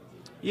 series.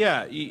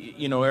 Yeah,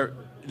 you know,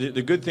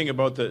 the good thing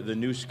about the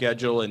new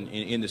schedule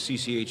in the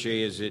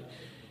CCHA is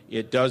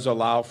it does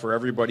allow for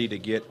everybody to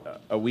get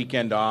a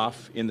weekend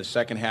off in the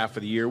second half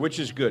of the year, which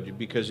is good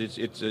because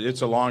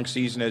it's a long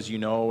season, as you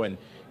know, and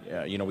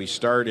you know, we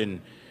start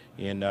in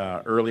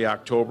early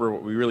October.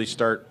 We really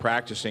start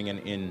practicing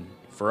in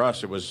for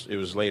us it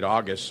was late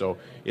August, so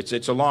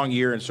it's a long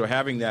year, and so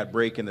having that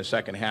break in the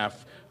second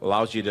half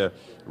allows you to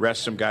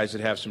rest some guys that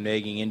have some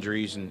nagging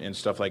injuries and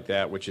stuff like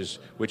that, which is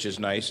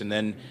nice. And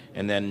then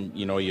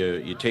you know,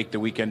 you take the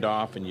weekend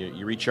off and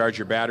you recharge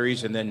your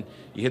batteries, and then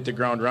you hit the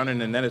ground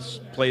running, and then it's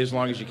play as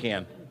long as you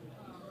can.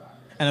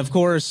 And, of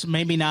course,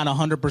 maybe not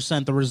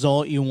 100% the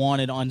result you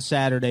wanted on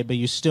Saturday, but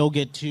you still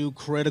get 2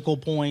 critical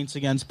points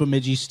against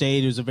Bemidji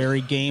State, who's a very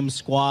game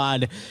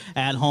squad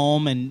at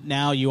home. And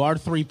now you are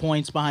 3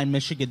 points behind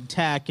Michigan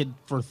Tech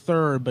for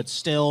third, but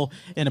still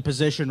in a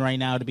position right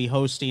now to be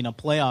hosting a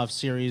playoff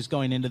series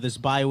going into this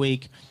bye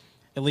week.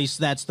 At least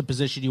that's the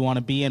position you want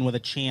to be in with a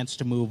chance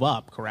to move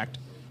up, correct?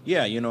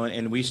 Yeah, you know,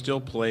 and we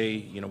still play,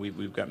 you know,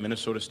 we've got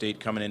Minnesota State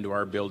coming into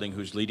our building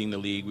who's leading the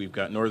league. We've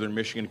got Northern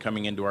Michigan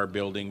coming into our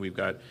building. We've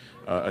got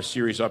a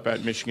series up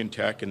at Michigan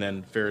Tech, and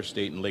then Ferris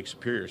State and Lake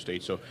Superior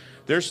State. So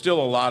there's still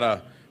a lot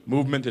of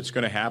movement that's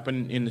going to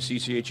happen in the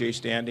CCHA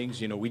standings.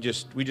 We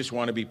just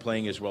want to be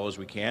playing as well as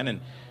we can,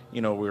 and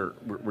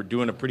we're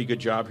doing a pretty good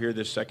job here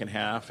this second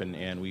half,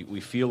 and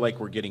we feel like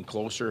we're getting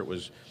closer.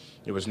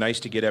 It was nice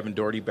to get Evan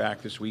Doherty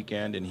back this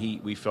weekend,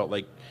 and we felt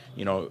like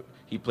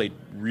he played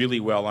really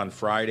well on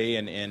Friday,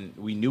 and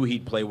we knew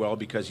he'd play well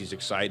because he's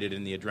excited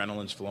and the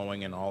adrenaline's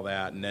flowing and all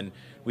that. And then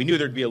we knew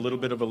there'd be a little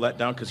bit of a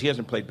letdown because he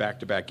hasn't played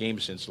back-to-back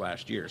games since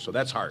last year, so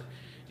that's hard.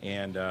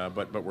 And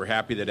but we're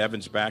happy that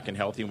Evan's back and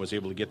healthy and was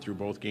able to get through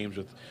both games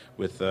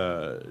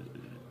without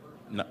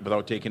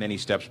taking any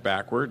steps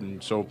backward.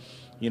 And so,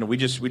 we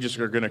just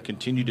are going to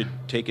continue to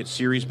take it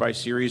series by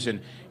series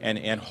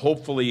and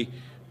hopefully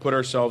put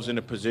ourselves in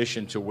a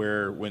position to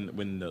where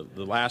when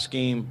the last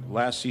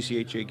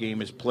CCHA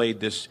game is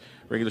played, this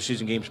regular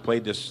season game's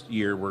played this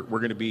year, we're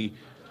going to be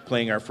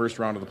playing our first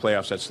round of the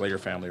playoffs at Slater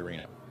Family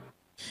Arena.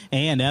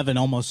 And Evan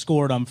almost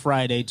scored on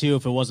Friday, too,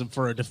 if it wasn't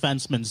for a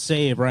defenseman's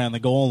save right on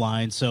the goal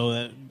line.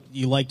 So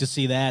you like to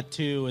see that,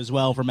 too, as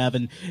well, from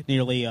Evan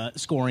nearly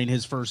scoring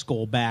his first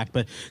goal back.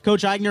 But,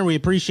 Coach Eigner, we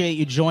appreciate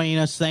you joining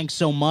us. Thanks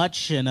so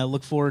much, and I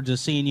look forward to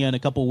seeing you in a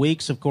couple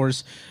weeks. Of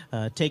course,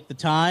 take the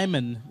time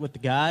and with the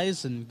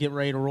guys and get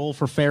ready to roll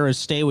for Ferris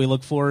State. We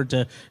look forward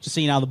to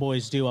seeing how the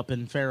boys do up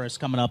in Ferris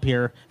coming up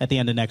here at the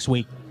end of next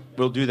week.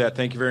 We'll do that.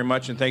 Thank you very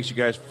much, and thanks, you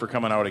guys, for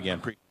coming out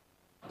again.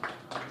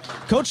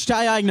 Coach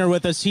Ty Eigner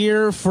with us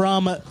here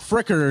from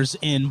Frickers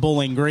in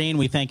Bowling Green.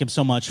 We thank him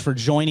so much for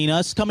joining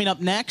us. Coming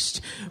up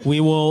next, we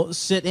will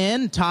sit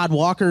in. Todd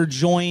Walker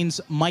joins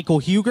Michael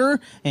Huger,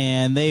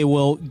 and they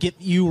will get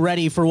you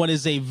ready for what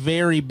is a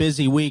very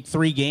busy week.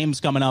 3 games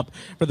coming up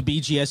for the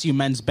BGSU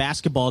men's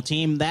basketball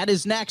team. That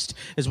is next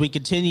as we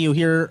continue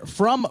here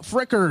from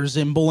Frickers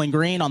in Bowling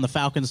Green on the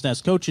Falcons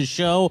Nest Coaches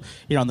Show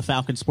here on the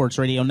Falcon Sports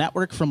Radio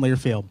Network from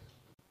Learfield.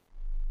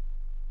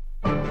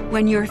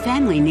 When your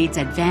family needs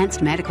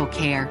advanced medical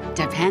care,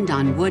 depend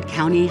on Wood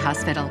County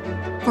Hospital.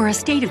 For a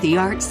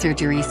state-of-the-art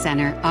surgery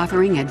center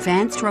offering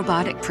advanced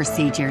robotic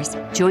procedures,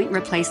 joint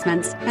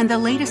replacements, and the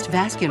latest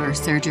vascular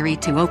surgery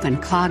to open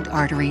clogged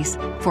arteries.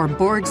 For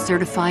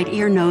board-certified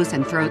ear, nose,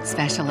 and throat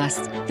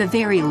specialists, the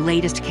very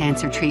latest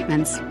cancer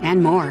treatments,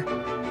 and more.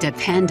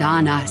 Depend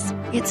on us.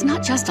 It's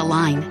not just a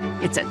line.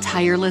 It's a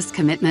tireless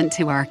commitment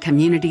to our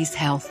community's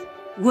health.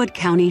 Wood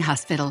County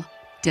Hospital.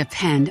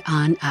 Depend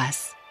on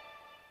us.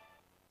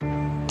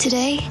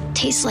 Today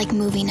tastes like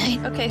movie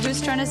night. Okay,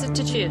 whose turn is it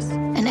to choose?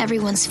 And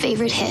everyone's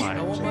favorite hit,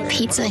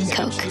 pizza and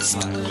Coke.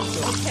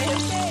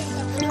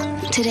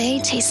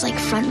 Today tastes like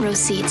front row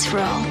seats for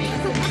all.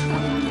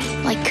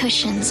 Like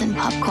cushions and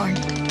popcorn.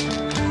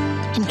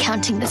 And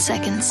counting the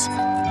seconds.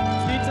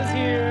 Pizza's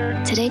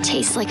here. Today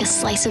tastes like a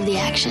slice of the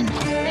action.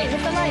 Hey,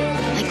 hit the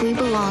light. Like we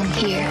belong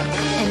here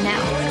and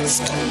now.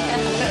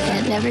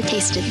 And it never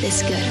tasted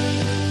this good.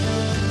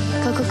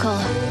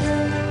 Coca-Cola.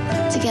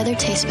 Together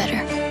tastes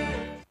better.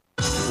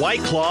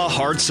 White Claw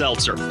Hard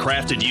Seltzer,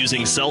 crafted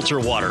using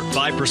seltzer water,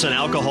 5%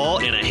 alcohol,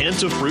 and a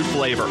hint of fruit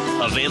flavor.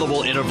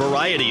 Available in a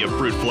variety of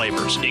fruit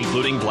flavors,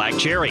 including black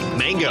cherry,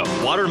 mango,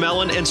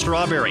 watermelon, and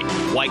strawberry.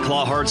 White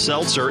Claw Hard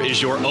Seltzer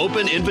is your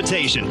open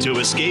invitation to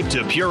escape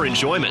to pure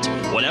enjoyment,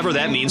 whatever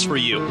that means for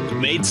you.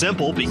 Made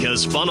simple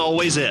because fun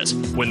always is.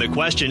 When the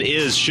question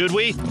is, should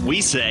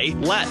we say,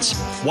 let's.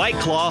 White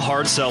Claw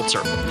Hard Seltzer.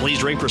 Please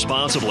drink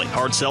responsibly.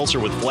 Hard seltzer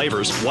with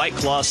flavors. White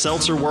Claw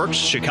Seltzer Works,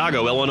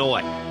 Chicago,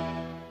 Illinois.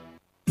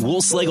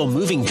 Woolslegel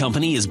Moving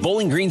Company is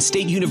Bowling Green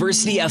State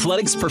University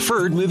Athletics'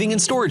 preferred moving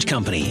and storage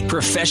company.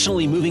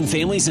 Professionally moving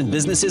families and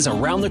businesses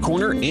around the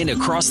corner and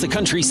across the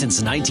country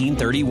since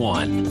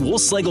 1931.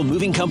 Woolslegel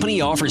Moving Company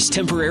offers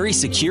temporary,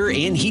 secure,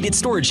 and heated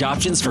storage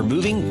options for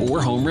moving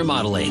or home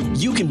remodeling.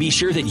 You can be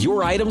sure that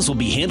your items will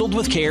be handled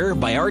with care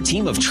by our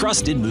team of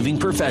trusted moving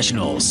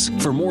professionals.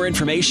 For more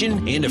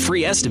information and a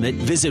free estimate,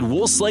 visit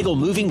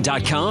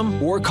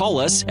woolslegelmoving.com or call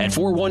us at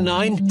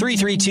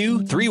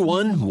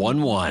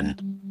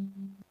 419-332-3111.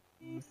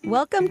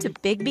 Welcome to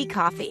Bigby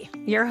Coffee,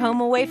 your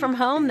home away from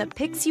home that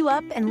picks you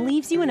up and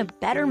leaves you in a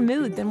better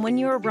mood than when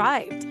you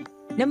arrived.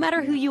 No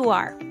matter who you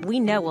are, we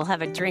know we'll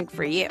have a drink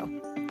for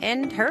you,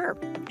 and her,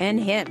 and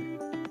him.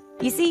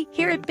 You see,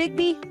 here at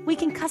Bigby, we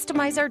can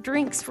customize our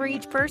drinks for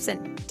each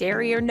person.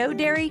 Dairy or no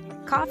dairy,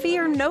 coffee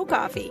or no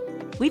coffee.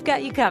 We've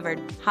got you covered,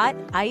 hot,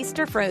 iced,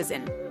 or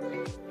frozen.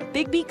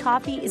 Bigby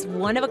Coffee is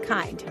one of a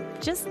kind,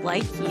 just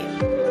like you.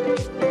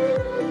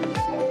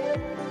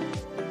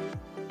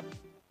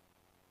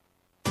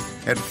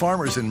 At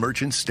Farmers and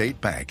Merchants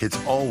State Bank,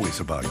 it's always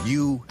about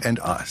you and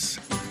us.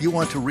 You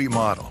want to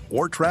remodel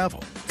or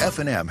travel?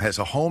 F&M has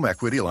a home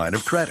equity line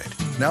of credit.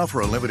 Now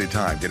for a limited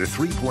time, get a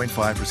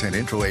 3.5%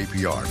 intro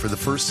APR for the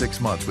first 6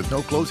 months with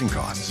no closing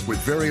costs, with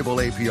variable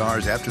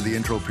APRs after the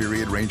intro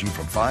period ranging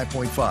from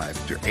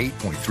 5.5 to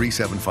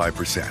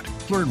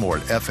 8.375%. Learn more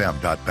at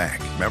fm.bank.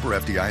 Member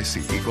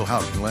FDIC, Equal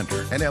Housing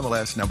Lender, and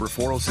MLS number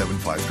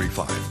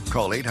 407535.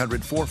 Call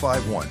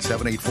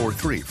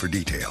 800-451-7843 for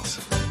details.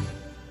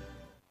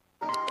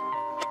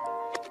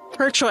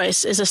 Her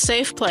Choice is a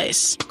safe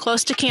place,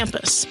 close to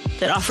campus,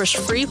 that offers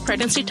free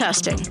pregnancy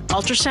testing,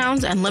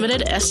 ultrasounds, and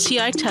limited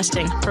STI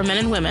testing for men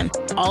and women,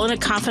 all in a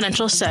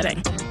confidential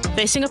setting.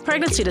 Facing a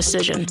pregnancy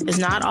decision is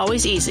not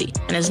always easy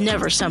and is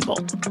never simple.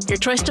 Your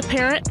choice to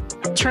parent,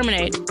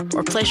 terminate,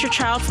 or place your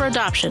child for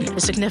adoption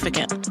is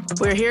significant.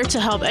 We're here to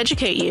help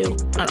educate you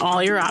on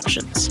all your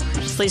options.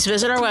 Please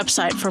visit our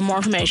website for more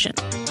information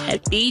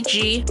at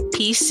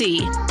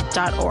bgpc.org.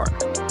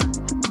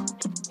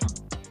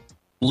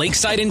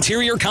 Lakeside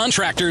Interior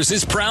Contractors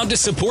is proud to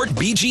support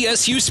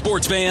BGSU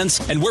sports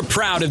fans, and we're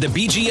proud of the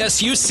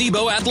BGSU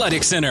SIBO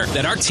Athletic Center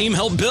that our team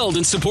helped build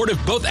in support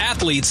of both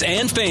athletes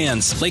and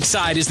fans.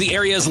 Lakeside is the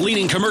area's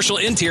leading commercial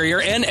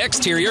interior and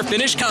exterior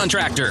finish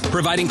contractor,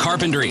 providing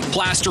carpentry,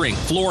 plastering,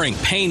 flooring,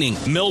 painting,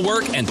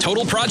 millwork, and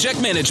total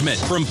project management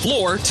from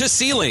floor to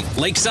ceiling.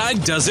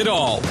 Lakeside does it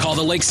all. Call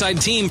the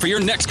Lakeside team for your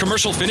next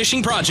commercial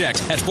finishing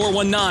project at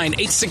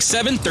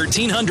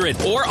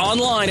 419-867-1300 or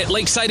online at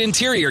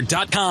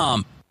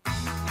lakesideinterior.com.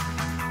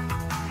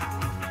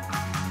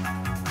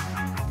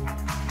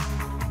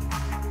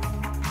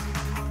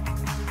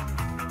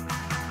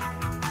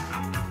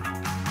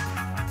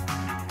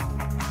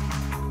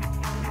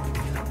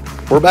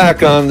 We're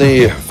back on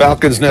the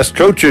Falcons Nest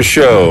Coaches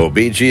Show.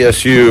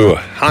 BGSU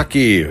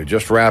hockey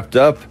just wrapped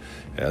up.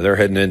 They're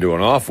heading into an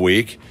off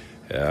week.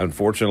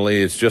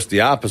 Unfortunately, it's just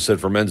the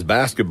opposite for men's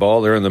basketball.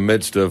 They're in the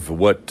midst of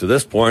what, to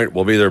this point,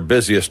 will be their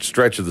busiest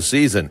stretch of the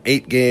season.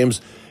 8 games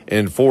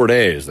in 4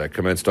 days. That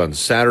commenced on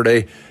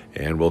Saturday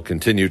and will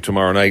continue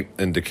tomorrow night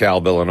in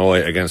DeKalb,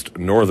 Illinois, against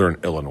Northern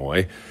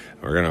Illinois.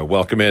 We're going to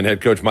welcome in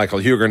head coach Michael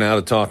Huger now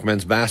to talk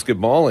men's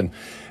basketball. And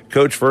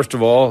Coach, first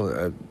of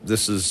all,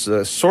 this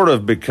has sort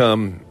of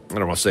become, I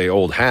don't want to say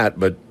old hat,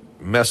 but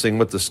messing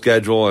with the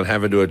schedule and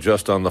having to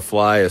adjust on the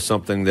fly is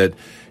something that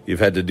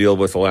you've had to deal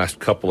with the last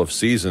couple of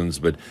seasons.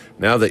 But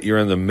now that you're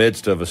in the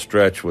midst of a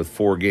stretch with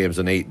 4 games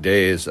in 8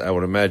 days, I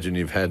would imagine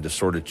you've had to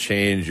sort of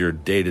change your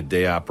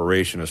day-to-day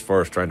operation as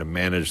far as trying to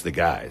manage the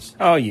guys.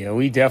 Oh, yeah,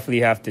 we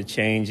definitely have to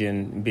change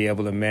and be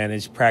able to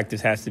manage.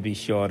 Practice has to be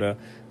shorter.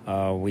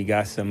 We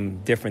got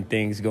some different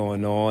things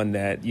going on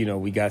that,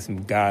 we got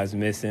some guys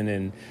missing,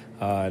 and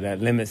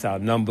that limits our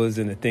numbers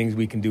and the things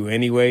we can do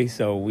anyway.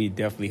 So we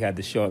definitely had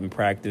to shorten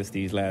practice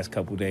these last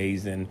couple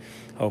days, and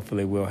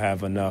hopefully we'll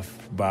have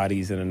enough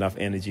bodies and enough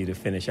energy to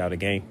finish out a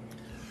game.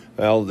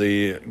 Well,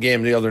 the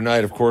game the other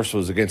night, of course,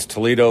 was against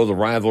Toledo, the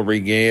rivalry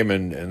game,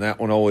 and that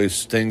one always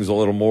stings a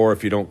little more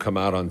if you don't come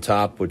out on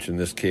top, which in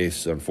this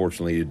case,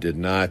 unfortunately, you did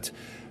not.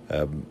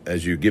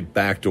 As you get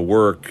back to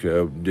work,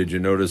 did you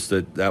notice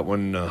that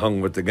one hung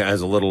with the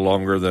guys a little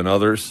longer than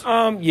others?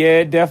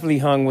 Yeah, it definitely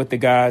hung with the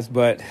guys.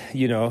 But,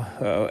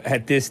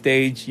 at this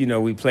stage,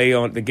 we play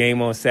on the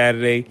game on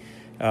Saturday.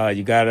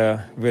 You got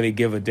to really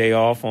give a day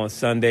off on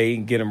Sunday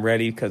and get them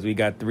ready because we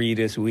got 3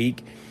 this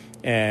week.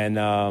 And,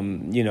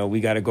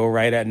 we got to go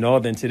right at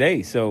Northern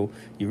today. So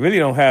you really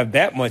don't have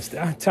that much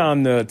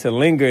time to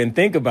linger and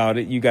think about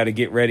it. You got to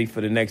get ready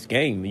for the next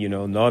game.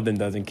 Northern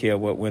doesn't care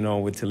what went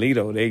on with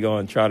Toledo. They're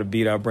going to try to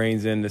beat our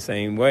brains in the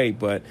same way.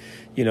 But,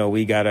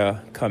 we got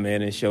to come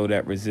in and show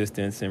that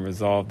resistance and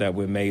resolve that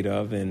we're made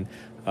of and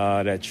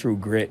that true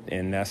grit.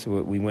 And that's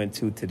what we went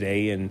to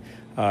today and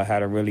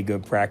had a really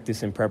good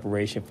practice and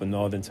preparation for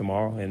Northern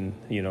tomorrow. And,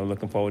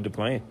 looking forward to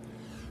playing.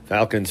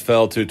 Falcons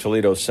fell to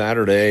Toledo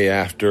Saturday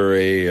after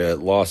a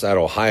loss at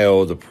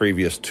Ohio the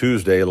previous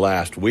Tuesday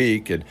last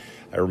week. And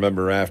I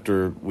remember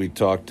after we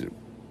talked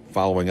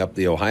following up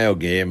the Ohio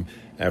game,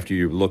 after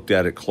you looked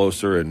at it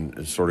closer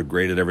and sort of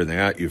graded everything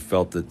out, you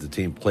felt that the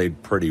team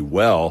played pretty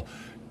well.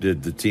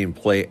 Did the team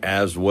play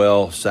as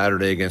well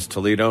Saturday against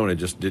Toledo, and it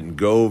just didn't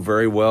go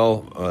very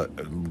well?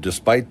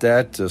 Despite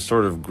that,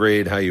 sort of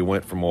grade how you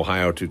went from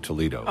Ohio to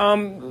Toledo.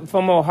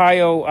 From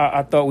Ohio,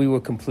 I thought we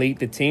were complete.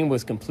 The team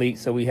was complete,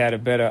 so we had a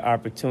better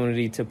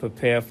opportunity to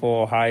prepare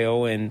for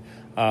Ohio, and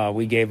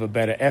we gave a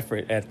better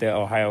effort at the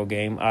Ohio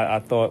game. I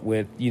thought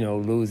with,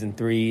 losing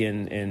 3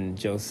 and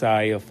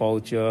Josiah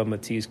Fulcher,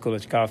 Matisse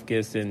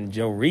Kulichkovskis, and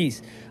Joe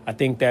Reese, I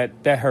think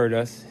that hurt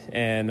us.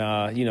 And,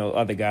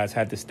 other guys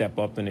had to step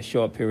up in a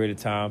short period of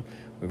time.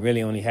 We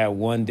really only had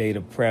 1 day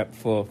to prep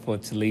for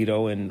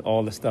Toledo and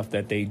all the stuff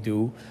that they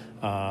do.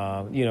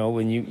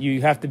 When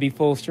you have to be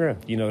full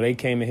strength. They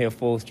came in here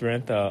full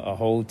strength, a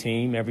whole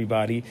team.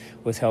 Everybody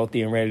was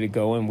healthy and ready to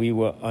go, and we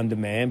were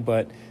undermanned,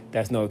 but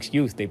that's no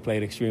excuse. They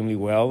played extremely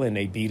well, and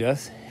they beat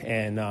us.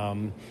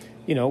 And,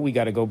 we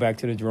got to go back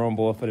to the drawing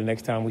board for the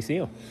next time we see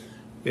them.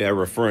 Yeah,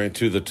 referring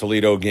to the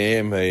Toledo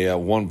game, a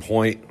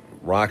 1-point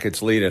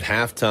Rockets lead at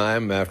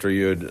halftime after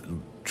you had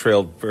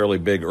trailed fairly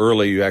big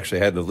early. You actually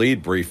had the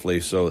lead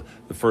briefly, so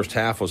the first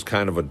half was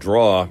kind of a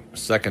draw.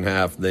 Second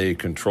half, they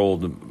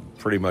controlled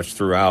pretty much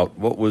throughout.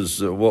 What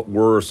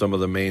were some of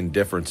the main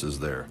differences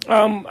there?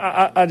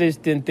 I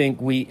just didn't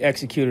think we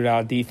executed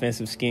our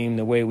defensive scheme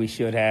the way we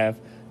should have.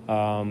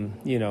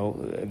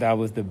 That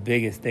was the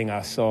biggest thing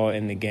I saw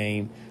in the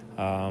game.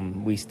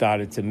 We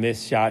started to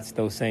miss shots,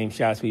 those same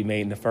shots we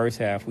made in the first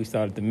half. We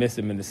started to miss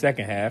them in the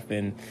second half,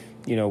 and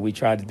we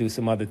tried to do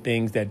some other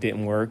things that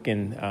didn't work.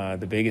 And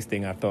the biggest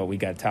thing, I thought we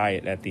got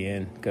tired at the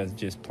end because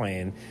just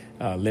playing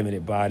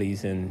limited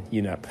bodies and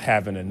not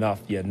having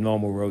enough your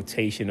normal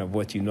rotation of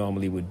what you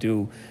normally would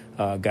do.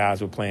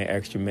 Guys were playing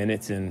extra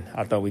minutes, and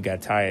I thought we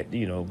got tired,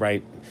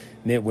 right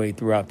midway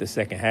throughout the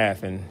second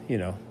half, and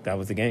that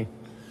was the game.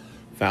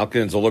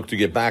 Falcons will look to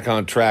get back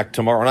on track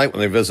tomorrow night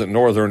when they visit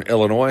Northern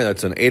Illinois.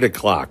 That's an 8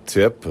 o'clock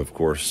tip, of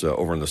course,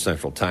 over in the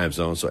Central Time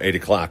Zone. So 8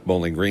 o'clock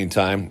Bowling Green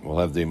time. We'll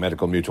have the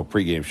Medical Mutual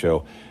pregame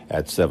show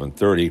at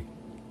 7:30.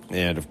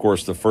 And, of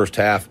course, the first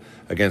half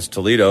against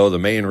Toledo, the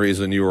main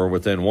reason you were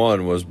within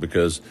one was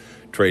because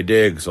Trey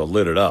Diggs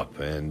lit it up,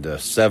 and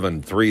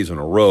 7 threes in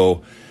a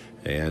row.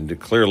 And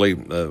clearly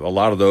a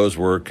lot of those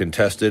were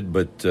contested,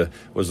 but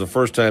was the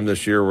first time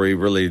this year where he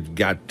really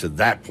got to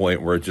that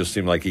point where it just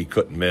seemed like he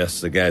couldn't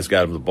miss. The guys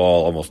got him the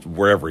ball almost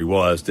wherever he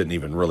was, didn't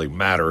even really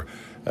matter.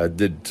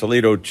 Did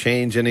Toledo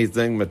change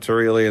anything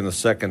materially in the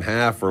second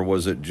half, or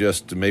was it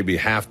just maybe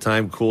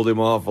halftime cooled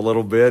him off a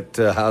little bit?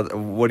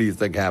 What do you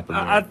think happened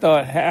there? I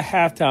thought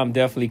halftime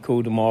definitely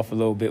cooled him off a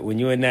little bit. When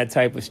you're in that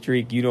type of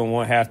streak, you don't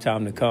want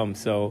halftime to come.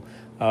 So,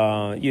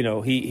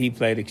 he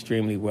played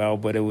extremely well,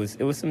 but it was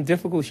some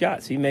difficult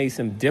shots. He made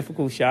some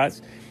difficult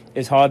shots.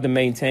 It's hard to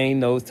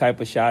maintain those type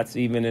of shots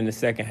even in the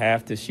second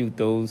half, to shoot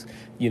those,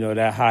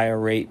 that higher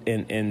rate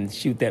and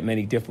shoot that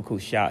many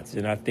difficult shots.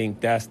 And I think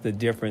that's the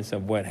difference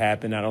of what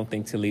happened. I don't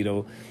think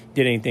Toledo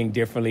did anything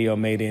differently or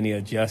made any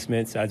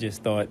adjustments. I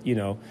just thought,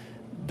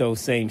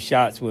 those same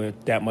shots were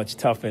that much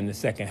tougher in the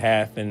second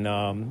half. And,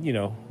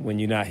 when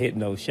you're not hitting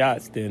those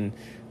shots, then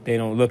they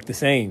don't look the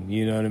same.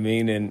 You know what I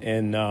mean?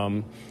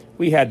 And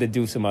we had to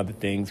do some other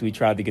things. We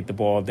tried to get the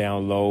ball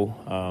down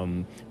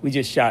low. We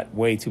just shot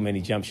way too many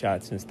jump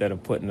shots instead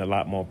of putting a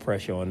lot more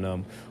pressure on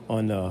them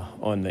on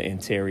the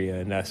interior,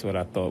 and that's what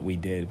I thought we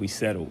did. We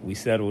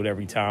settled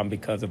every time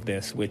because of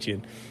their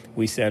switching.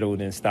 We settled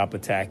and stopped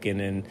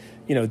attacking and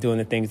doing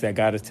the things that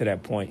got us to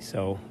that point.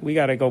 So we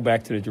got to go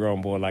back to the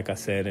drawing board, like I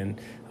said, and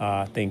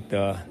I think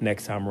the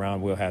next time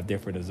around we'll have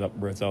different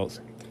results.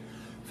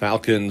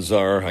 Falcons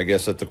are, I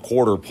guess, at the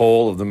quarter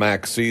pole of the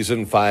MAC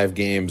season, 5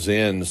 games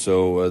in.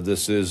 So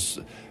this is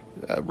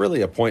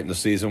really a point in the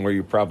season where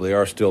you probably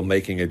are still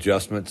making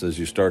adjustments as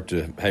you start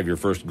to have your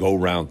first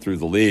go-round through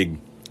the league.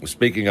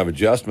 Speaking of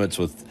adjustments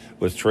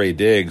with Trey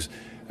Diggs,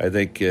 I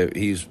think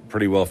he's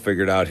pretty well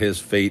figured out his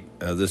fate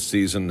this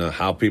season,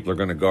 how people are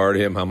going to guard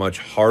him, how much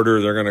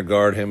harder they're going to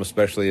guard him,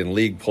 especially in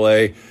league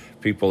play.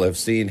 People have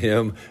seen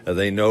him,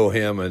 they know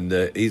him, and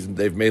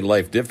they've made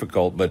life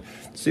difficult. But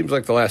it seems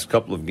like the last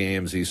couple of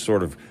games he's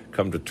sort of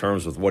come to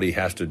terms with what he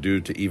has to do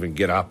to even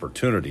get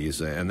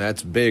opportunities. And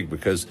that's big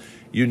because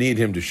you need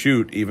him to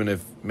shoot, even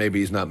if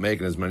maybe he's not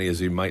making as many as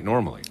he might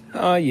normally.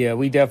 Yeah,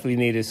 we definitely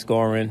needed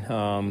scoring,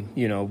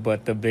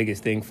 but the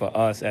biggest thing for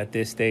us at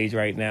this stage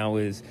right now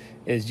is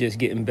just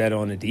getting better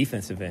on the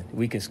defensive end.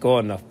 We can score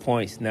enough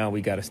points. Now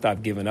we got to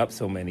stop giving up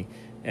so many.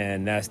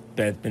 And that's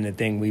been the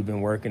thing we've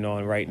been working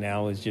on right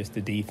now, is just the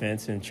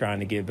defense and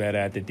trying to get better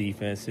at the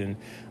defense and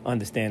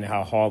understanding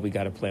how hard we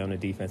got to play on the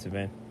defensive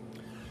end.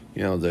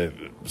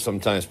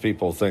 Sometimes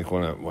people think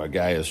when a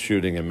guy is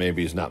shooting and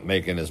maybe he's not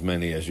making as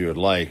many as you would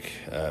like,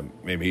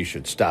 maybe he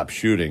should stop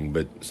shooting.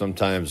 But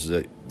sometimes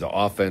the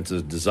offense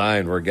is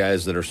designed where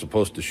guys that are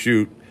supposed to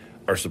shoot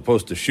are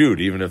supposed to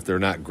shoot, even if they're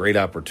not great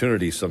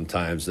opportunities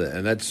sometimes.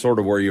 And that's sort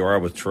of where you are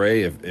with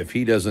Trey. If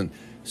he doesn't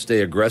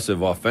stay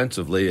aggressive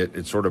offensively,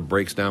 it sort of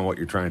breaks down what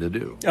you're trying to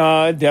do.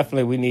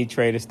 Definitely, we need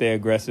Trey to stay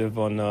aggressive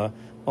on the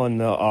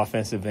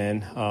offensive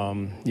end.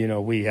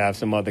 We have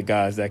some other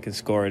guys that can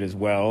score it as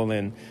well,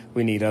 and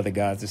we need other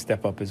guys to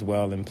step up as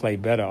well and play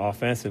better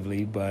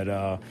offensively.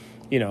 But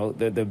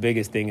the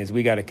biggest thing is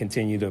we got to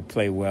continue to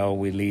play well.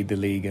 We lead the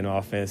league in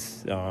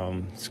offense,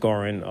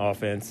 scoring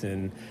offense,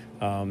 and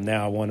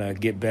now I want to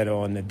get better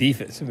on the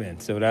defensive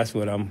end. So that's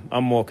what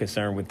I'm more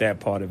concerned with, that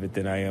part of it,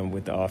 than I am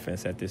with the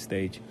offense at this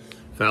stage.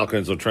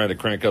 Falcons will try to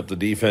crank up the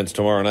defense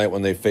tomorrow night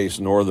when they face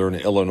Northern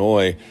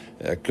Illinois.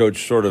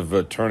 Coach, sort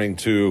of turning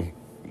to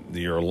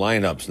your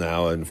lineups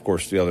now, and of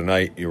course the other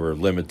night you were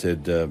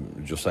limited.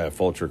 Josiah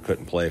Fulcher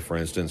couldn't play, for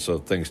instance, so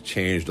things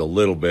changed a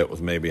little bit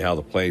with maybe how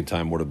the playing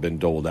time would have been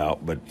doled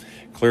out. But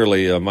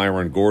clearly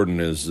Myron Gordon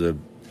is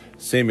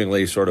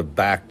seemingly sort of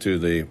back to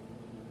the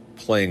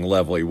playing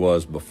level he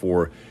was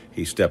before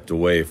he stepped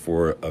away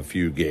for a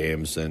few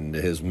games, and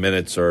his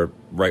minutes are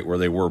right where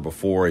they were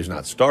before. He's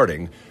not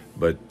starting,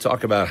 but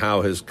talk about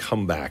how his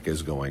comeback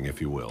is going, if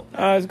you will.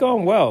 It's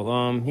going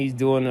well. He's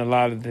doing a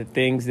lot of the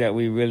things that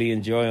we really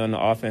enjoy on the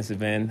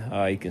offensive end.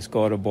 He can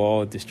score the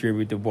ball,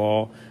 distribute the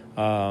ball.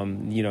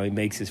 He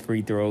makes his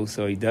free throws,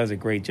 so he does a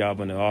great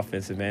job on the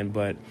offensive end.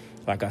 But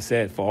like I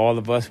said, for all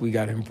of us, we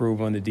got to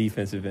improve on the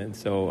defensive end.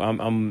 So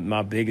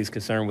my biggest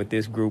concern with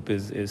this group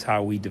is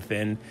how we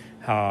defend,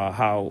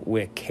 how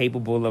we're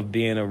capable of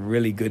being a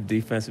really good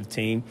defensive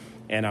team.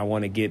 And I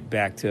want to get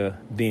back to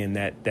being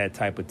that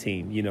type of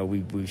team.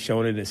 We've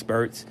shown it in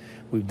spurts.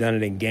 We've done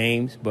it in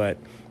games. But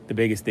the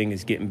biggest thing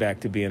is getting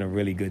back to being a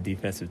really good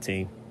defensive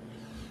team.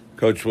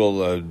 Coach,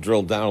 we'll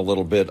drill down a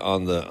little bit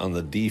on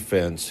the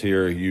defense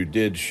here. You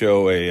did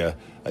show a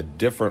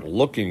different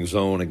looking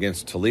zone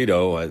against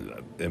Toledo.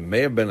 It may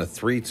have been a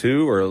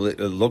 3-2, or it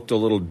looked a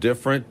little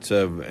different.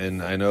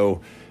 And I know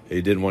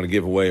you didn't want to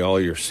give away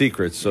all your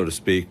secrets, so to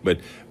speak,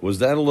 but was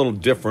that a little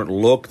different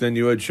look than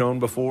you had shown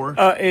before?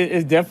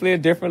 It's definitely a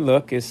different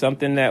look. It's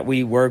something that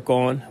we work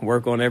on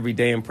every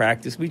day in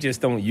practice. We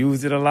just don't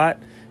use it a lot,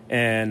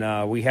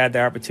 and we had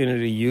the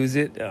opportunity to use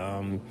it.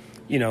 And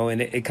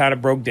it kind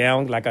of broke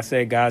down. Like I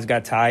said, guys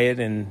got tired,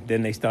 and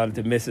then they started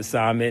to miss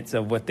assignments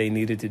of what they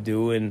needed to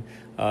do, and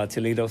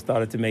Toledo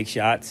started to make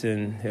shots,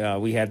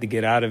 and we had to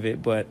get out of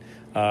it. But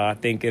I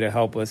think it'll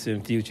help us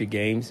in future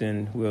games,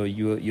 and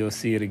you'll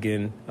see it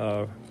again,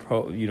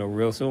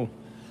 real soon.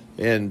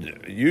 And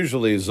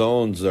usually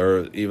zones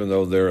are, even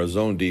though they're a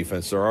zone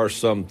defense, there are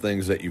some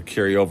things that you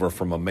carry over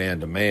from a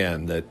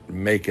man-to-man that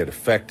make it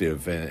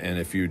effective. And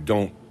if you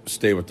don't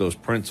stay with those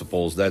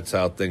principles, that's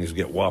how things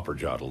get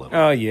whopper-jawed a little.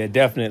 Oh, yeah,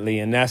 definitely.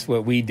 And that's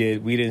what we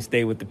did. We didn't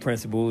stay with the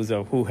principles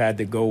of who had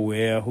to go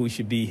where, who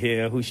should be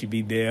here, who should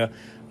be there.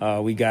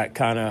 We got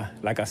kind of,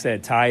 like I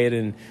said, tired,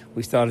 and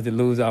we started to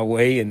lose our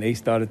way, and they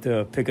started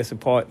to pick us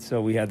apart, so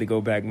we had to go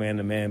back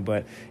man-to-man.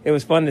 But it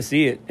was fun to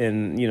see it,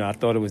 and, I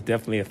thought it was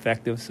definitely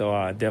effective, so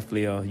I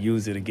definitely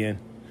use it again.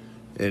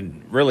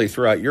 And really,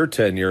 throughout your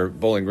tenure,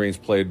 Bowling Green's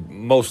played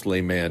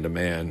mostly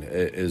man-to-man.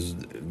 Is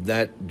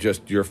that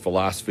just your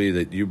philosophy,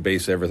 that you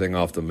base everything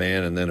off the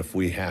man, and then if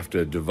we have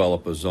to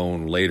develop a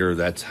zone later,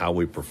 that's how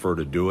we prefer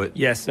to do it?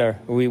 Yes, sir.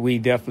 We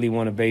definitely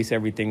want to base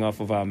everything off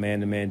of our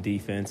man-to-man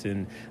defense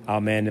and our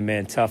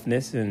man-to-man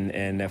toughness,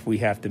 and if we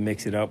have to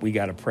mix it up, we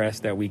got a press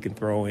that we can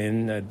throw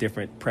in,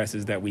 different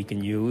presses that we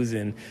can use,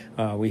 and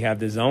we have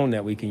the zone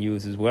that we can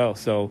use as well.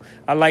 So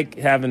I like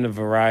having a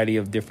variety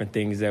of different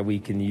things that we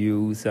can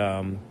use.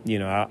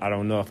 I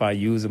don't know if I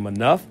use them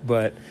enough,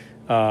 but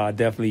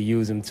definitely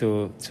use them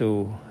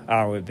to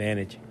our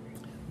advantage.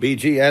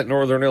 BG at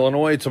Northern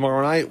Illinois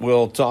tomorrow night.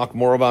 We'll talk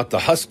more about the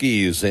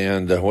Huskies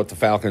and what the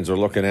Falcons are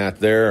looking at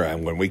there.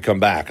 And when we come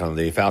back on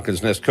the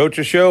Falcons Nest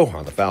Coaches Show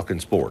on the Falcon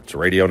Sports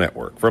Radio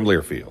Network from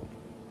Learfield.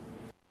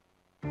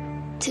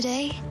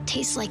 Today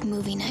tastes like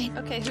movie night.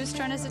 Okay, whose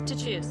turn is it to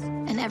choose?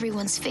 And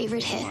everyone's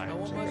favorite hit,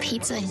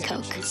 pizza and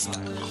Coke.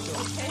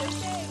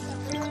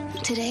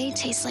 Today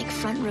tastes like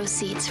front row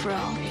seats for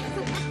all.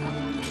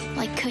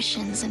 Like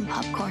cushions and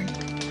popcorn.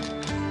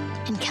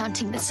 And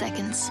counting the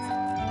seconds.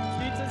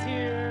 Pizza's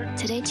here.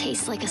 Today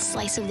tastes like a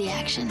slice of the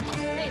action.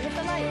 Hey, hit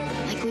the light.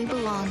 Like we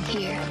belong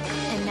here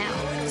and now.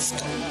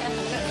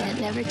 And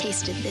it never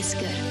tasted this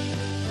good.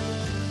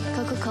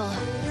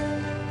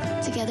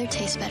 Coca-Cola. Together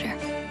tastes better.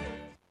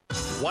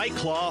 White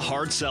Claw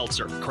Hard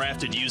Seltzer,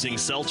 crafted using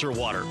seltzer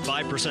water,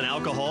 5%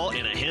 alcohol,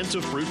 and a hint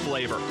of fruit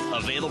flavor.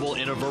 Available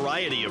in a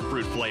variety of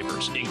fruit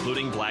flavors,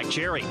 including black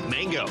cherry,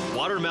 mango,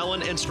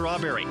 watermelon, and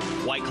strawberry.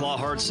 White Claw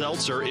Hard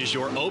Seltzer is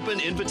your open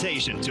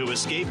invitation to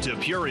escape to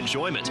pure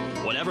enjoyment,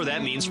 whatever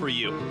that means for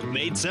you.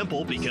 Made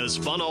simple because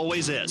fun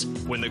always is.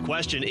 When the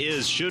question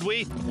is, should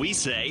we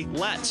say,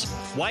 let's.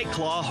 White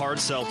Claw Hard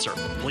Seltzer.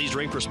 Please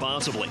drink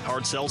responsibly.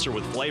 Hard seltzer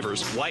with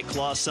flavors. White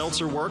Claw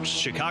Seltzer Works,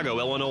 Chicago,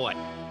 Illinois.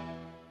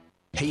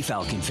 Hey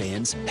Falcon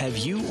fans, have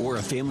you or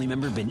a family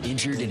member been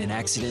injured in an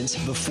accident?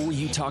 Before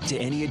you talk to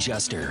any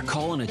adjuster,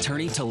 call an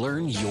attorney to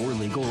learn your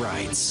legal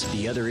rights.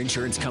 The other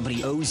insurance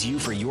company owes you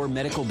for your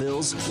medical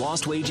bills,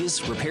 lost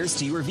wages, repairs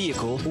to your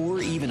vehicle,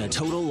 or even a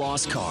total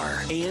lost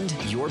car, and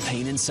your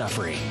pain and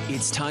suffering.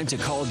 It's time to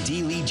call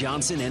D. Lee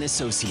Johnson and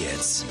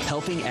Associates,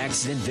 helping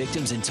accident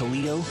victims in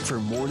Toledo for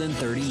more than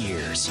 30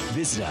 years.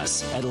 Visit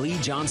us at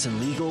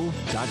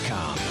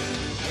LeeJohnsonLegal.com.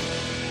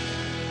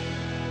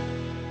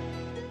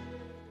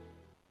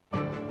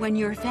 When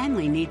your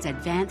family needs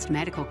advanced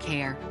medical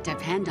care,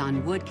 depend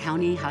on Wood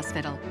County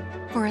Hospital.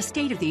 For a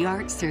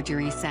state-of-the-art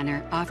surgery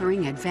center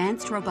offering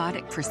advanced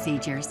robotic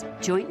procedures,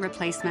 joint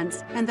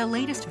replacements, and the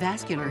latest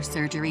vascular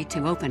surgery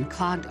to open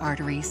clogged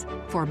arteries.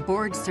 For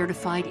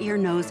board-certified ear,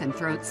 nose, and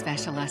throat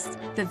specialists,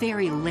 the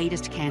very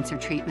latest cancer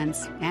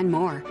treatments, and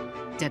more.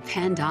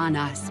 Depend on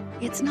us.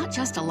 It's not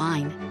just a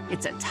line.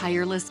 It's a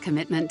tireless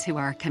commitment to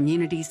our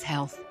community's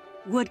health.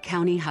 Wood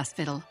County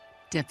Hospital.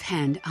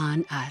 Depend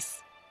on us.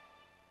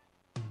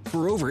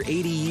 For over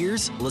 80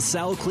 years,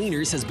 LaSalle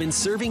Cleaners has been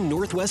serving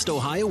Northwest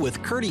Ohio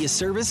with courteous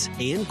service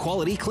and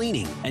quality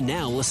cleaning. And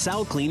now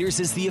LaSalle Cleaners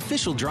is the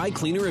official dry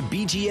cleaner of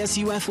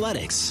BGSU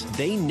Athletics.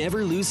 They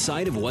never lose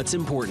sight of what's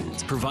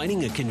important,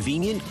 providing a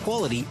convenient,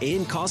 quality,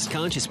 and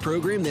cost-conscious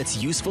program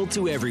that's useful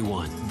to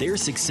everyone. They're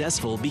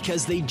successful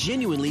because they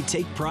genuinely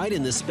take pride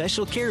in the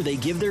special care they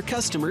give their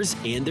customers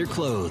and their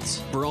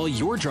clothes. For all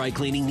your dry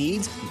cleaning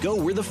needs, go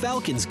where the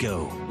Falcons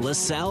go.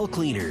 LaSalle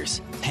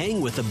Cleaners.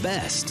 Hang with the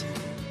best.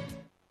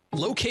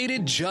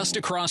 Located just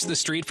across the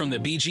street from the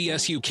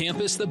BGSU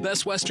campus, the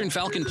Best Western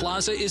Falcon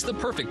Plaza is the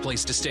perfect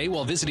place to stay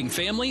while visiting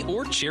family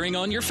or cheering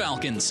on your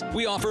Falcons.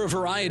 We offer a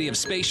variety of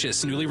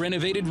spacious, newly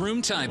renovated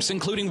room types,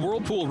 including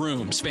whirlpool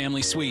rooms,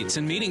 family suites,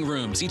 and meeting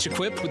rooms, each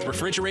equipped with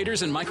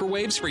refrigerators and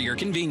microwaves for your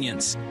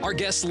convenience. Our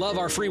guests love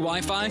our free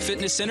Wi-Fi,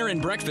 fitness center,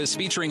 and breakfast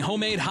featuring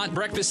homemade hot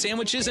breakfast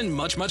sandwiches and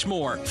much, much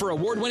more. For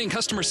award-winning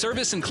customer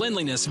service and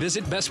cleanliness,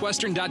 visit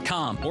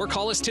bestwestern.com or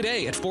call us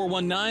today at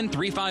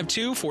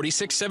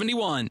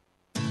 419-352-4671.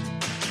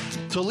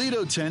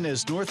 Toledo 10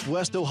 is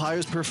Northwest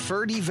Ohio's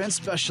preferred event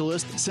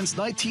specialist since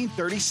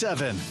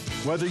 1937.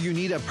 Whether you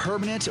need a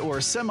permanent or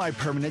a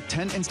semi-permanent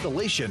tent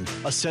installation,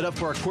 a setup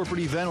for a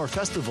corporate event or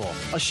festival,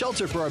 a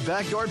shelter for a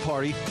backyard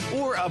party,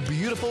 or a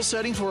beautiful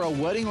setting for a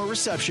wedding or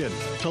reception,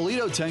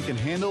 Toledo 10 can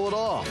handle it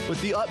all with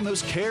the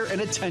utmost care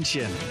and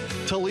attention.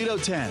 Toledo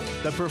 10,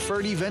 the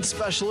preferred event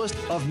specialist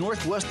of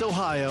Northwest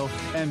Ohio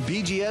and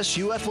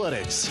BGSU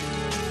Athletics.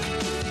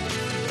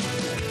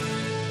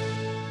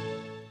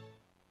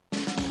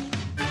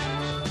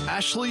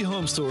 Ashley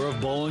Home Store of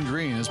Bowling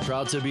Green is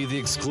proud to be the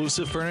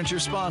exclusive furniture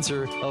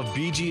sponsor of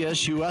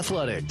BGSU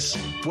Athletics.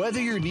 Whether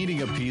you're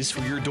needing a piece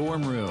for your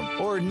dorm room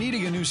or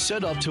needing a new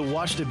setup to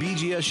watch the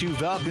BGSU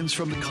Falcons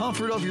from the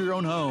comfort of your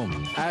own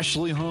home,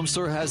 Ashley Home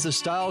Store has the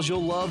styles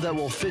you'll love that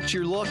will fit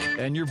your look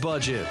and your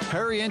budget.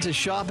 Hurry in to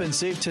shop and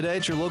save today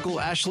at your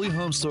local Ashley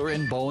Home Store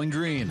in Bowling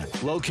Green,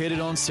 located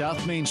on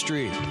South Main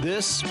Street.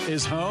 This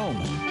is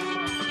home.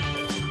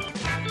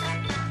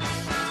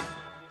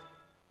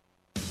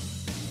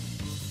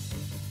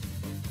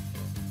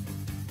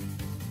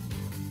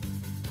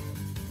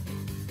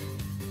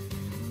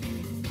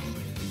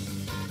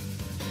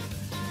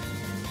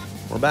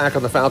 We're back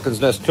on the Falcons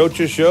Nest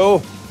Coaches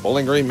Show.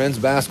 Bowling Green men's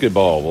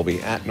basketball will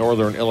be at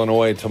Northern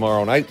Illinois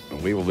tomorrow night.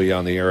 We will be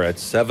on the air at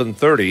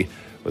 7:30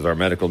 with our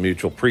Medical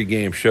Mutual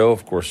pregame show,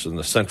 of course, in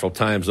the Central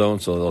Time Zone,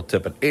 so they'll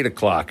tip at 8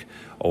 o'clock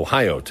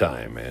Ohio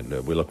time,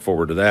 and we look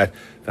forward to that.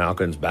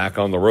 Falcons back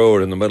on the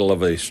road in the middle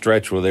of a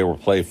stretch where they will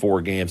play 4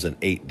 games in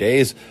 8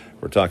 days.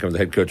 We're talking with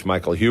head coach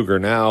Michael Huger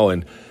now,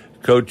 and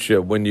Coach,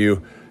 when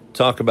you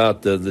talk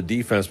about the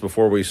defense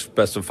before we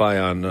specify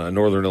on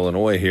Northern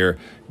Illinois here.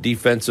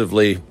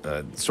 Defensively,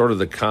 sort of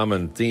the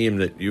common theme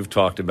that you've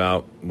talked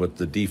about with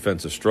the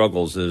defensive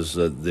struggles is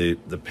the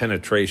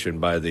penetration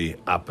by the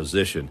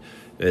opposition.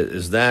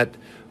 Is that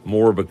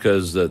more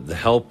because the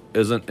help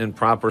isn't in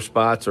proper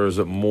spots, or is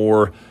it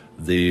more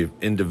the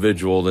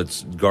individual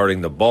that's guarding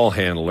the ball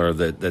handler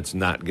that's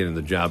not getting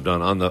the job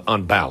done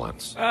on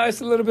balance?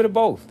 It's a little bit of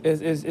both.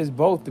 It's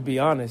both, to be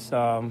honest.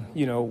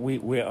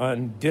 We're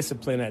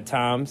undisciplined at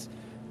times,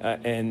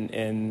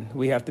 and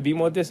we have to be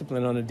more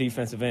disciplined on the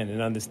defensive end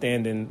and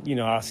understanding,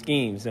 our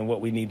schemes and what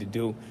we need to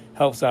do.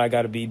 Help side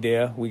got to be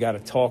there. We got to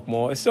talk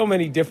more. There's so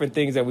many different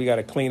things that we got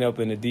to clean up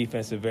in the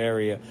defensive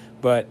area,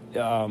 but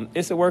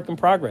it's a work in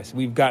progress.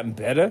 We've gotten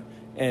better.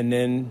 And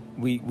then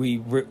we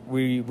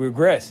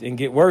regress and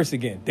get worse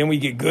again. Then we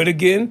get good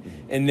again,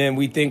 and then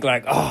we think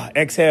like,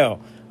 exhale.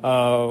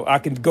 I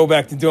can go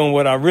back to doing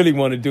what I really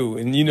want to do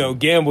and,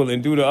 gamble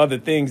and do the other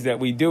things that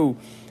we do.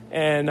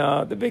 And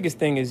the biggest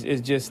thing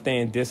is just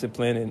staying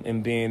disciplined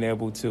and being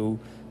able to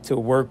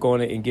work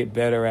on it and get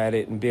better at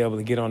it and be able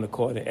to get on the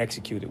court and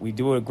execute it. We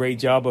do a great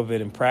job of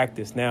it in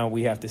practice. Now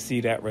we have to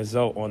see that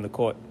result on the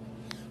court.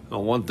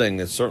 Well, one thing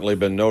that's certainly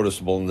been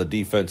noticeable in the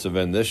defensive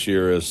end this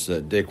year is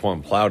that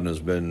Daquan Plowden has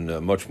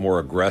been much more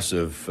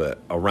aggressive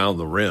around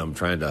the rim,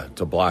 trying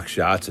to block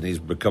shots, and he's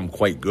become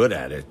quite good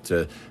at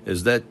it.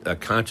 Is that a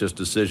conscious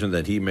decision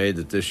that he made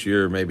that this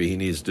year maybe he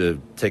needs to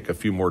take a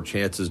few more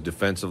chances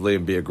defensively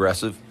and be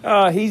aggressive?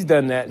 He's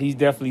done that. He's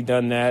definitely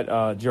done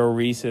that. Joe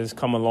Reese has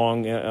come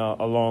along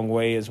a long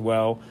way as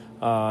well.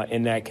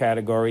 In that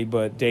category,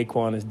 but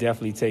Daquan has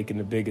definitely taken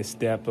the biggest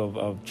step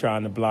of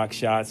trying to block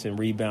shots and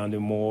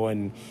rebounding more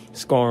and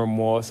scoring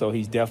more. So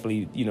he's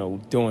definitely,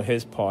 doing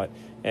his part.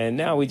 And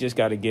now we just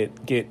got to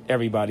get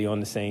everybody on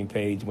the same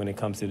page when it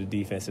comes to the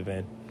defensive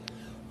end.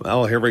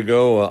 Well, here we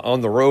go on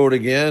the road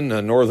again,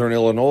 Northern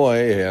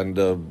Illinois, and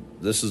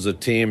this is a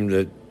team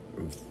that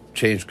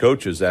changed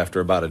coaches after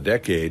about a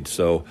decade.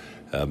 So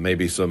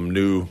maybe some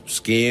new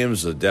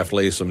schemes,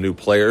 definitely some new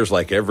players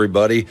like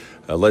everybody.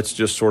 Let's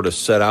just sort of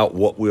set out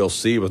what we'll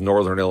see with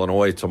Northern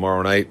Illinois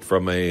tomorrow night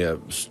from a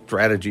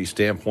strategy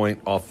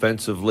standpoint.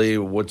 Offensively,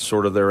 what's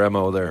sort of their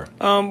MO there?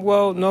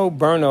 Well, no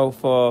Berno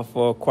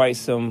for quite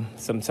some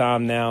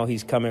time now.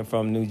 He's coming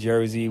from New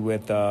Jersey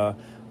with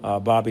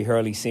Bobby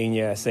Hurley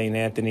Sr. at St.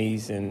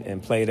 Anthony's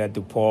and played at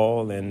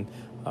DePaul, and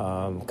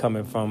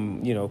coming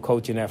from,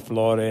 coaching at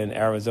Florida and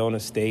Arizona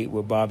State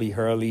with Bobby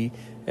Hurley.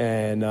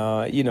 And,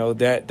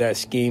 that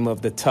scheme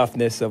of the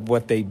toughness of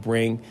what they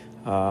bring,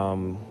 they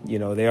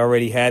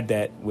already had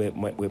that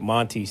with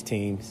Monty's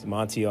teams.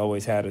 Monty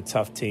always had a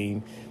tough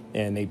team,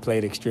 and they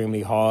played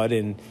extremely hard.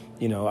 And,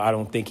 I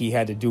don't think he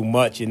had to do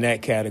much in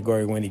that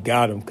category when he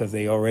got them because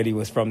they already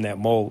was from that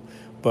mold.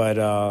 But,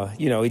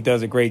 he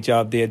does a great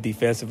job there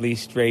defensively,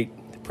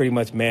 straight, pretty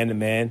much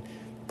man-to-man.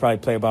 Probably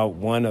play about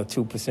 1 or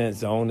 2%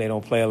 zone. They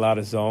don't play a lot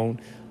of zone.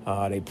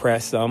 They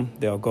press some.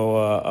 They'll go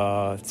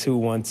a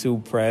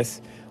 2-1-2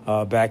 press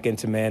back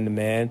into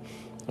man-to-man.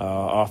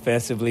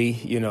 Offensively,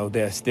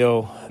 they're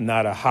still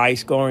not a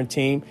high-scoring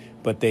team,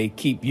 but they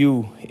keep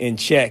you in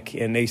check,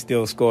 and they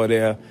still score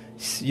their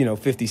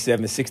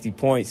 57, 60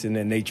 points, and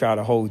then they try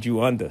to hold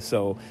you under.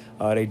 So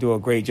they do a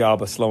great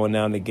job of slowing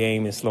down the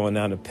game and slowing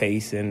down the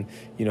pace. And,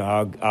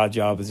 our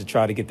job is to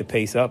try to get the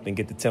pace up and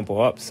get the tempo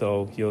up.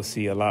 So you'll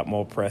see a lot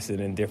more pressing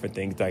and different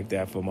things like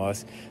that from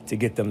us to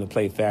get them to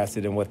play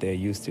faster than what they're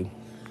used to.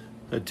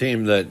 A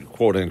team that,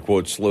 quote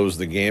unquote, slows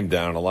the game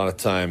down, a lot of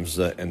times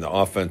in the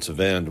offensive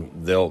end,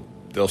 they'll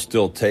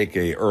still take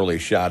a early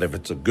shot if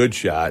it's a good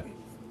shot,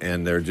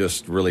 and they're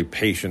just really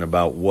patient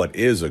about what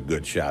is a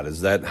good shot.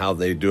 Is that how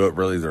they do it,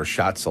 really, their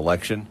shot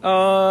selection?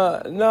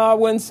 No, I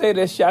wouldn't say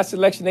their shot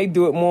selection. They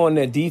do it more on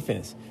their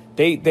defense.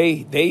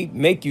 They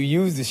make you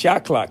use the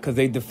shot clock because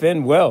they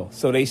defend well.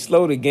 So they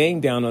slow the game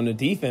down on the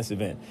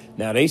defensive end.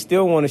 Now, they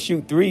still want to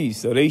shoot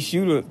threes, so they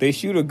shoot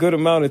a good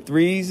amount of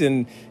threes,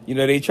 and,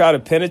 they try to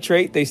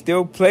penetrate. They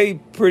still play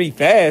pretty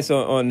fast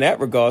on that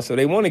regard, so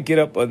they want to get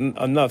up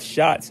enough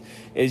shots.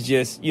 It's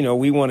just,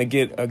 we want to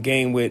get a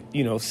game with,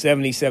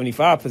 70,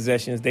 75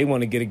 possessions. They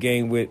want to get a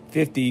game with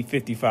 50,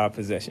 55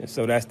 possessions.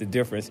 So that's the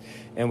difference,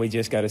 and we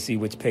just got to see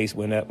which pace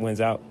wins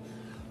out.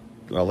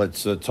 Well,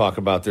 let's talk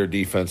about their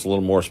defense a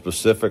little more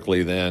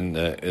specifically then.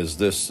 Is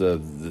this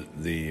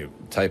the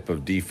type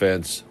of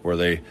defense where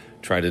they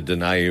try to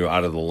deny you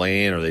out of the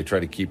lane, or they try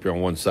to keep you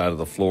on one side of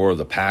the floor,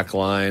 the pack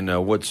line?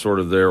 What's sort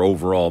of their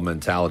overall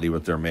mentality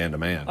with their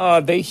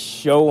man-to-man? They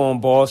show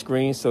on ball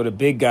screens, so the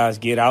big guys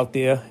get out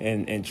there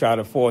and try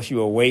to force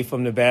you away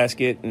from the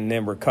basket and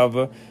then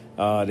recover.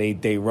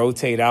 They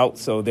rotate out,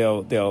 so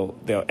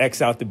they'll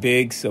X out the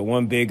bigs. So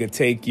one big will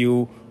take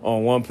you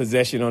on one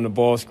possession on the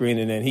ball screen,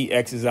 and then he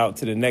X's out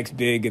to the next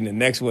big, and the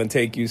next one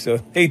take you. So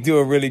they do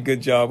a really good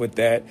job with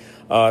that.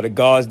 The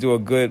guards do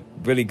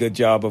really good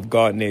job of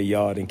guarding their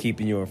yard and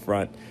keeping you in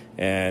front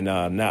and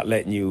not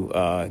letting you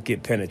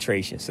get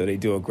penetration. So they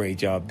do a great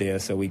job there.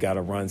 So we got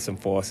to run some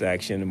force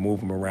action and move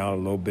them around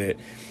a little bit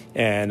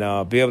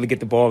and be able to get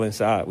the ball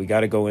inside. We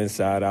got to go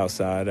inside,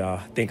 outside. I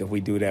think if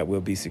we do that,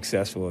 we'll be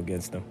successful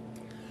against them.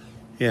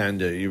 Yeah,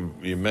 and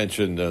you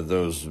mentioned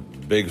those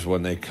bigs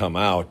when they come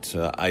out.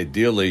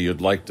 Ideally,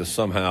 you'd like to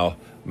somehow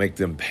make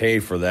them pay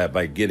for that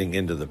by getting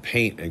into the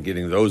paint and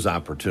getting those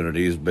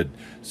opportunities. But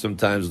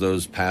sometimes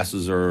those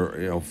passes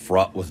are,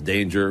 fraught with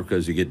danger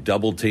because you get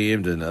double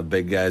teamed and a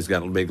big guy's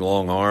got big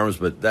long arms.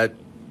 But that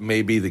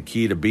may be the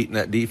key to beating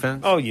that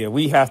defense. Oh yeah,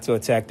 we have to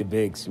attack the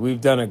bigs. We've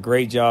done a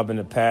great job in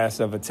the past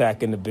of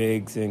attacking the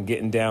bigs and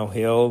getting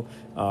downhill,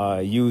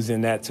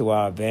 using that to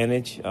our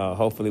advantage.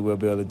 Hopefully we'll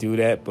be able to do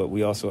that. But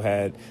we also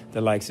had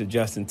the likes of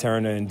Justin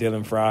Turner and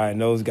Dylan Fry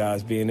and those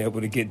guys being able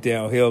to get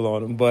downhill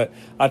on them. But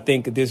I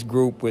think this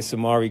group with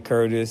Samari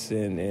Curtis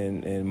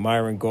and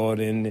Myron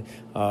Gordon,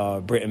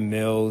 Britton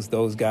Mills,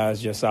 those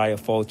guys, Josiah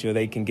Fulcher,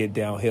 they can get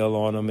downhill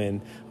on them,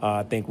 and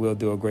I think we'll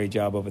do a great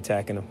job of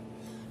attacking them.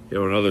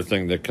 Another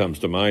thing that comes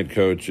to mind,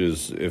 Coach,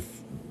 is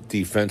if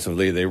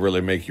defensively they really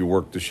make you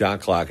work the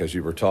shot clock, as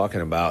you were talking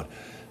about.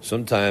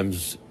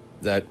 Sometimes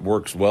that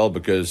works well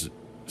because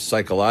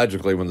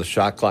psychologically when the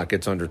shot clock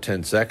gets under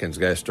 10 seconds,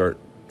 guys start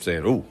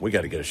saying, ooh, we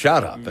got to get a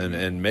shot up.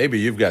 And maybe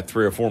you've got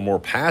 3 or 4 more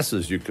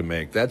passes you can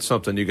make. That's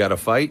something you got to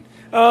fight?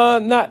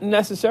 Not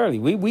necessarily.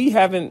 We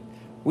haven't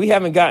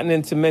gotten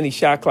into many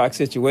shot clock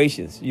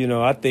situations.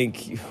 I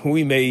think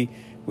we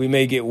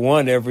may get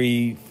one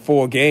every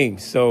 4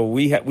 games. So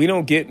we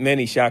don't get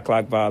many shot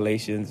clock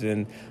violations,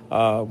 and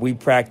we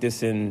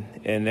practice and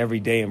every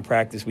day in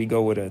practice we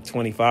go with a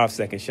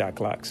 25-second shot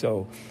clock.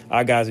 So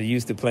our guys are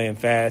used to playing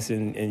fast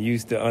and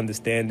used to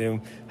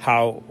understanding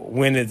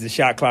when is the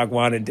shot clock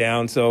winding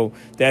down. So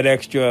that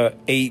extra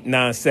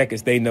 8-9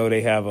 seconds, they know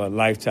they have a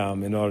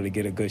lifetime in order to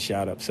get a good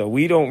shot up. So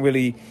we don't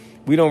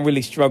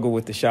really struggle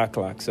with the shot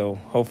clock. So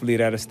hopefully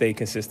that'll stay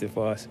consistent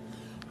for us.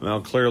 Well,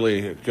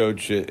 clearly,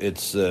 Coach,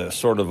 it's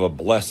sort of a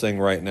blessing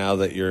right now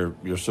that you're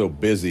so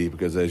busy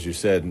because, as you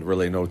said,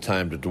 really no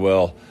time to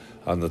dwell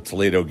on the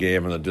Toledo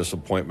game and the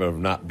disappointment of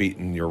not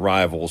beating your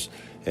rivals.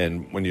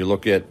 And when you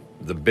look at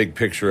the big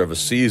picture of a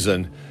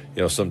season,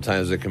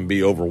 sometimes it can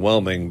be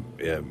overwhelming.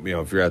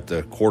 If you're at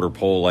the quarter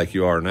pole like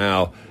you are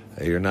now,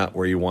 you're not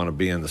where you want to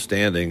be in the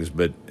standings,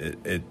 but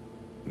it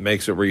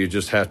makes it where you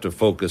just have to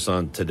focus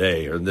on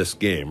today or this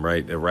game,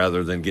 right,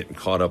 rather than getting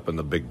caught up in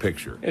the big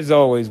picture. It's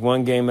always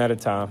one game at a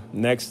time.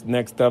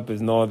 Next up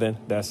is Northern.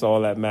 That's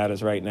all that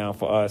matters right now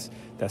for us.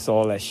 That's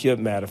all that should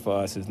matter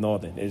for us is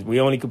Northern. We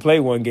only can play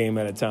one game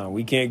at a time.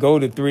 We can't go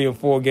to 3 or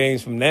 4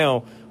 games from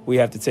now. We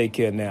have to take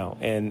care now.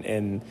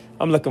 And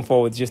I'm looking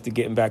forward just to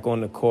getting back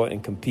on the court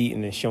and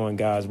competing and showing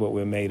guys what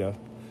we're made of.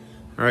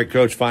 All All right,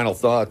 Coach, final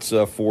thoughts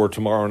for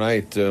tomorrow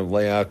night.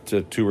 Lay out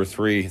 2 or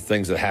 3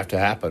 things that have to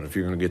happen if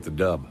you're going to get the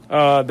dub.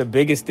 The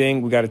biggest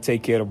thing, we got to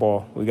take care of the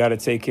ball. We got to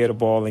take care of the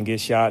ball and get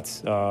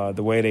shots. The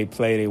way they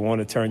play, they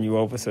want to turn you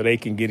over so they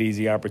can get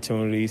easy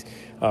opportunities.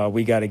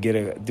 We got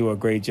to do a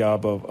great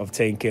job of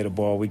taking care of the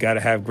ball. We got to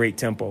have great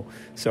tempo.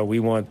 So we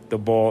want the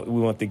ball,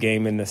 we want the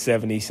game in the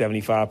 70,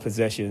 75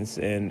 possessions,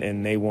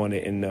 and they want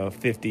it in the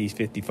 50s,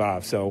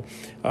 55. So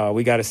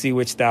we got to see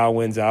which style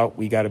wins out.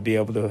 We got to be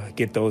able to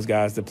get those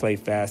guys to play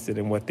faster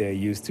than what they're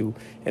used to.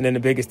 And then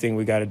the biggest thing,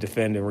 we got to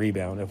defend and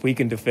rebound. If we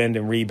can defend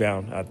and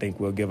rebound, I think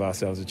we'll give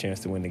ourselves a chance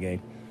to win the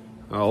game.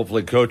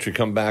 Hopefully, Coach, you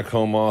come back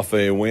home off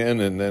a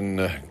win and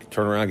then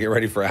turn around and get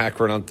ready for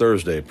Akron on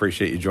Thursday.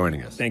 Appreciate you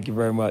joining us. Thank you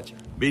very much.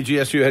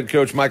 BGSU head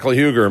coach Michael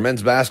Huger.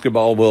 Men's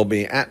basketball will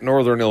be at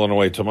Northern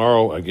Illinois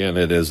tomorrow. Again,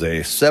 it is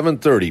a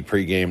 7:30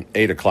 pregame,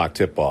 8 o'clock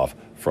tip-off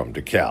from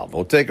DeKalb.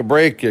 We'll take a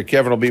break.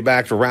 Kevin will be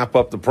back to wrap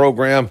up the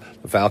program.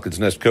 The Falcons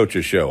Nest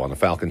Coaches Show on the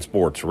Falcon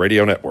Sports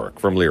Radio Network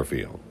from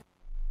Learfield.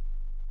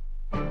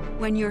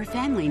 When your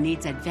family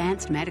needs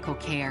advanced medical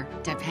care,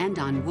 depend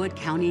on Wood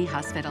County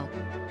Hospital.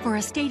 For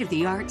a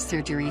state-of-the-art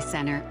surgery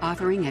center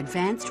offering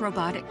advanced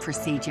robotic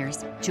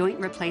procedures, joint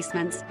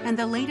replacements, and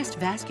the latest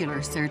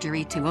vascular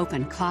surgery to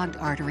open clogged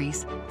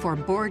arteries. For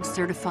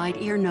board-certified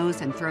ear,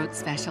 nose, and throat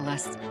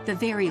specialists, the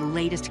very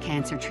latest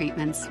cancer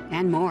treatments,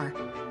 and more.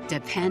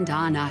 Depend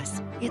on us.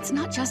 It's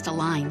not just a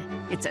line.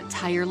 It's a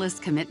tireless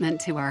commitment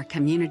to our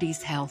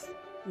community's health.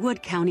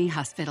 Wood County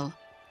Hospital.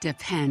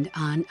 Depend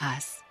on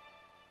us.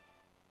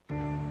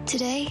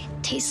 Today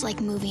tastes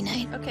like movie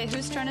night. Okay,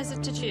 whose turn is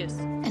it to choose?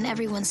 And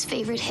everyone's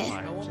favorite hit,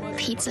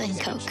 pizza and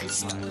Coke.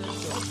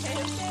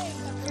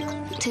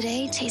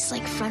 Today tastes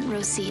like front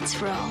row seats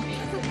for all.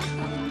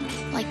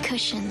 Like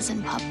cushions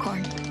and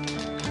popcorn.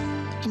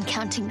 And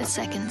counting the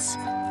seconds.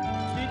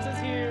 Pizza's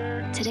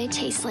here. Today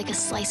tastes like a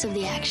slice of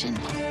the action.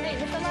 Hey,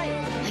 hit the light.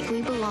 Like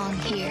we belong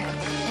here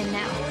and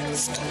now.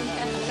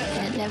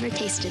 And it never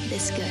tasted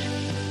this good.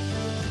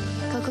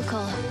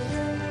 Coca-Cola.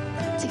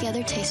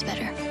 Together tastes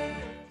better.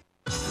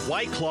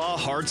 White Claw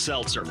Hard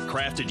Seltzer,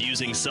 crafted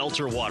using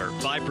seltzer water,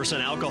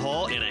 5%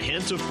 alcohol, and a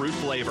hint of fruit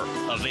flavor.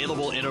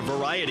 Available in a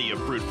variety of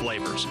fruit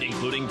flavors,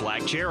 including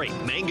black cherry,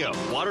 mango,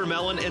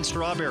 watermelon, and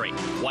strawberry.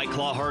 White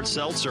Claw Hard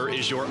Seltzer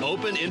is your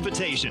open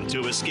invitation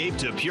to escape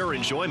to pure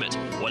enjoyment,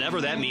 whatever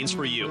that means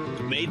for you.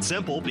 Made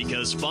simple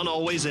because fun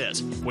always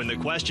is. When the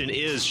question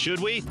is,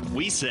 should we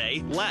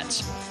say,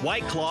 let's.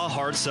 White Claw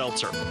Hard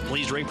Seltzer.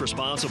 Please drink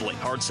responsibly.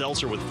 Hard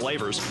seltzer with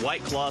flavors.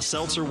 White Claw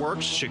Seltzer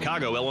Works,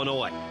 Chicago,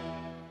 Illinois.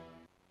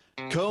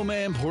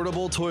 Coman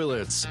Portable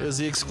Toilets is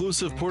the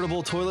exclusive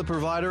portable toilet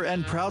provider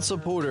and proud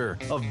supporter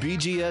of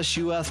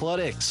BGSU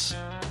Athletics.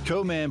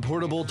 Coman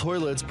Portable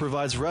Toilets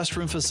provides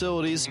restroom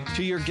facilities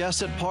to your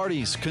guests at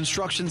parties,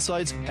 construction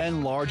sites,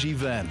 and large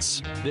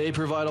events. They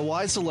provide a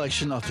wide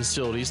selection of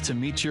facilities to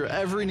meet your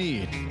every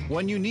need.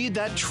 When you need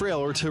that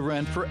trailer to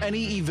rent for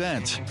any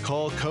event,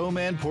 call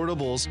Coman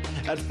Portables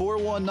at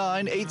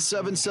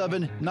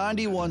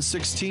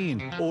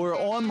 419-877-9116 or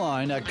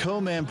online at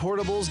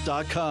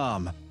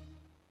comanportables.com.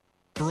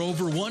 For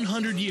over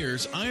 100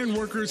 years, iron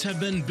workers have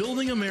been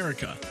building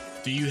America.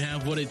 Do you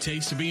have what it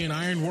takes to be an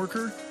iron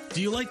worker?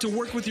 Do you like to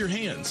work with your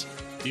hands?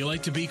 Do you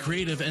like to be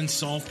creative and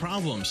solve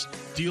problems?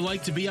 Do you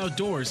like to be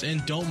outdoors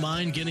and don't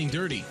mind getting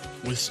dirty?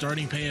 With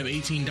starting pay of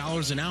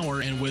 $18 an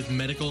hour and with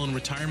medical and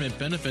retirement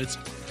benefits,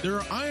 there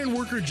are iron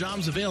worker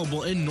jobs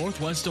available in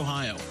Northwest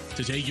Ohio.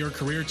 To take your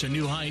career to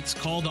new heights,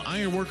 call the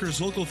Iron Workers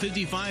Local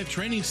 55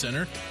 Training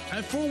Center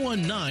at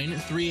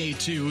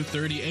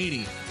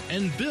 419-382-3080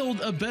 and build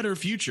a better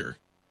future.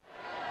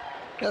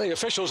 Now, the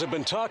officials have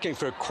been talking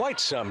for quite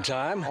some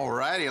time. All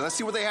righty, let's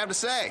see what they have to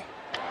say.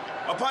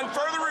 Upon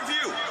further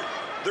review,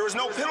 there is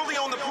no penalty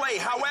on the play.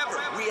 However,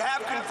 we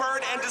have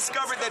conferred and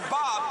discovered that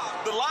Bob,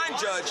 the line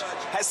judge,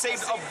 has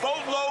saved a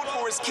boatload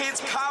for his kids'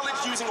 college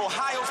using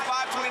Ohio's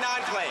 529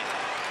 plan.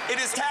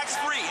 It is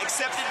tax-free,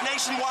 accepted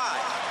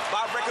nationwide.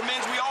 Bob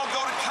recommends we all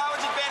go to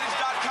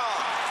collegeadvantage.com.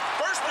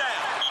 First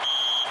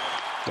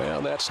down.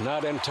 Well, that's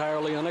not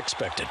entirely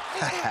unexpected.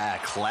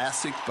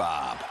 Classic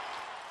Bob.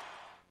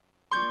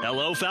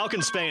 Hello,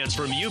 Falcons fans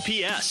from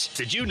UPS.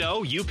 Did you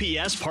know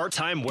UPS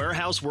part-time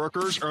warehouse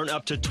workers earn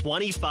up to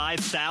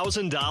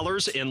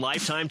 $25,000 in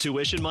lifetime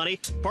tuition money?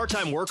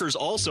 Part-time workers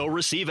also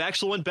receive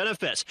excellent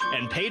benefits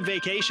and paid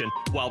vacation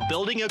while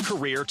building a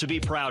career to be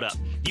proud of.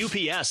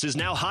 UPS is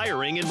now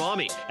hiring in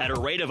Maumee at a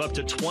rate of up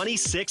to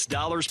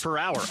 $26 per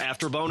hour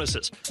after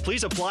bonuses.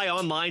 Please apply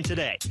online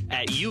today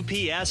at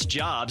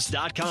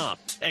upsjobs.com.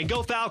 And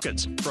go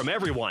Falcons from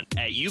everyone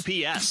at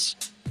UPS.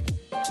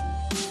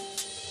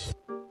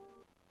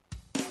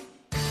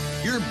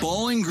 Your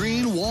Bowling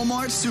Green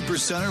Walmart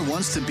Supercenter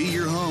wants to be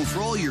your home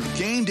for all your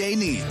game day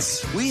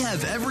needs. We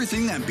have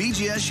everything that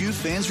BGSU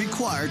fans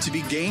require to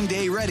be game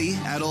day ready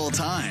at all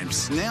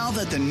times. Now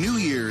that the new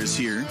year is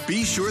here,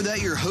 be sure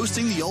that you're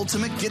hosting the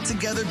ultimate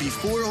get-together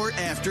before or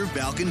after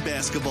Falcon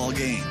basketball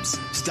games.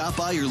 Stop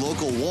by your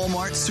local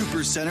Walmart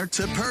Supercenter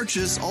to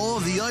purchase all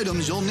of the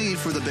items you'll need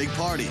for the big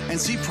party and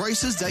see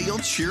prices that you'll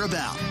cheer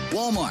about.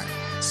 Walmart,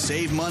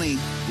 Save money,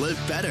 live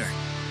better.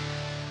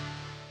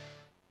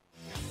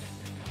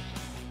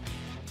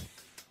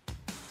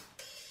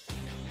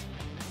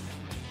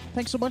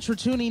 Thanks so much for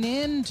tuning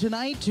in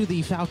tonight to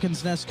the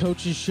Falcons Nest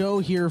Coaches Show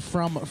here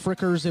from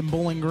Frickers in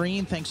Bowling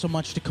Green. Thanks so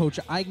much to Coach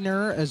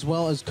Eigner as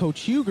well as Coach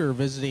Huger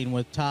visiting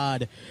with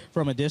Todd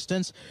from a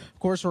distance. Of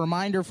course, a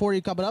reminder for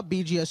you coming up,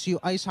 BGSU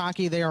Ice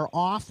Hockey, they are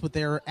off, but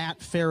they're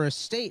at Ferris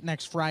State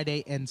next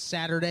Friday and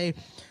Saturday.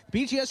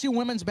 BGSU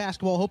Women's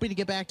Basketball hoping to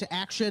get back to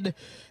action.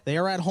 They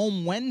are at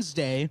home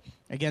Wednesday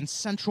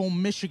against Central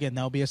Michigan.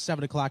 That'll be a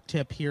 7 o'clock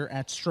tip here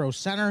at Stroh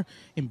Center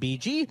in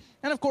BG.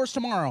 And, of course,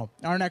 tomorrow,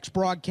 our next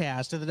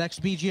broadcast of the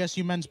next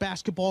BGSU men's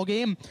basketball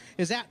game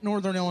is at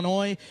Northern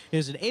Illinois. It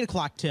is an 8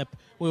 o'clock tip.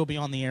 We will be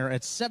on the air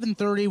at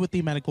 7:30 with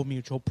the Medical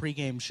Mutual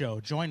pregame show.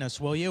 Join us,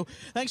 will you?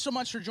 Thanks so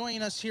much for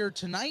joining us here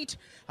tonight.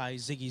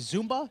 Ziggy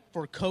Zumba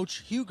for Coach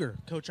Huger,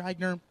 Coach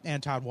Eigner,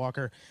 and Todd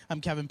Walker.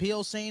 I'm Kevin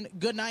Peel saying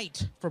good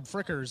night from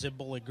Frickers in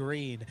Bowling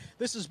Green.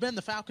 This has been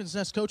the Falcons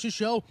Nest Coaches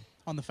Show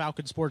on the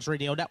Falcon Sports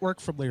Radio Network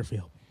from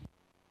Learfield.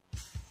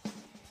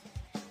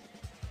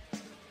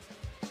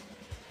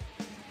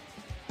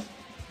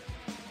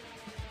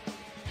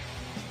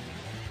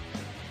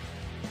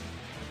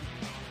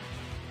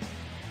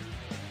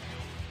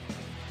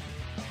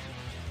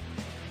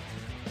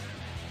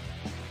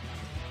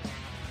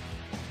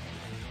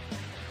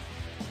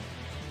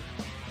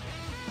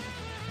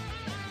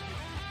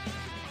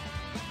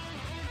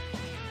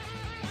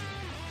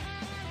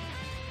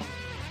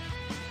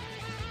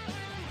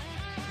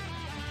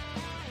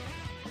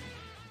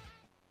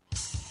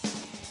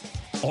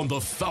 On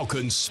the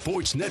Falcons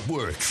Sports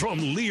Network from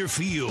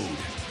Learfield.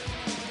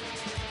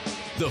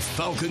 The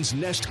Falcons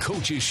Nest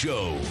Coaches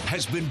Show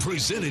has been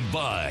presented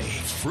by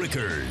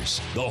Frickers,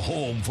 the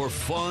home for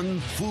fun,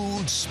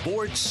 food,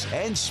 sports,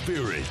 and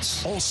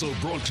spirits. Also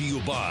brought to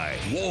you by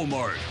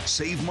Walmart,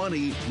 save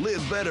money,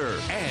 live better,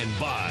 and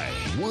by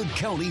Wood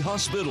County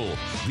Hospital,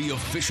 the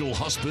official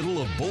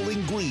hospital of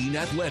Bowling Green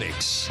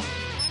Athletics.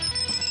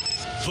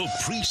 The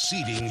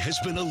preceding has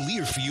been a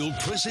Learfield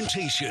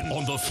presentation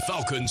on the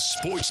Falcons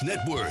Sports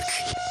Network.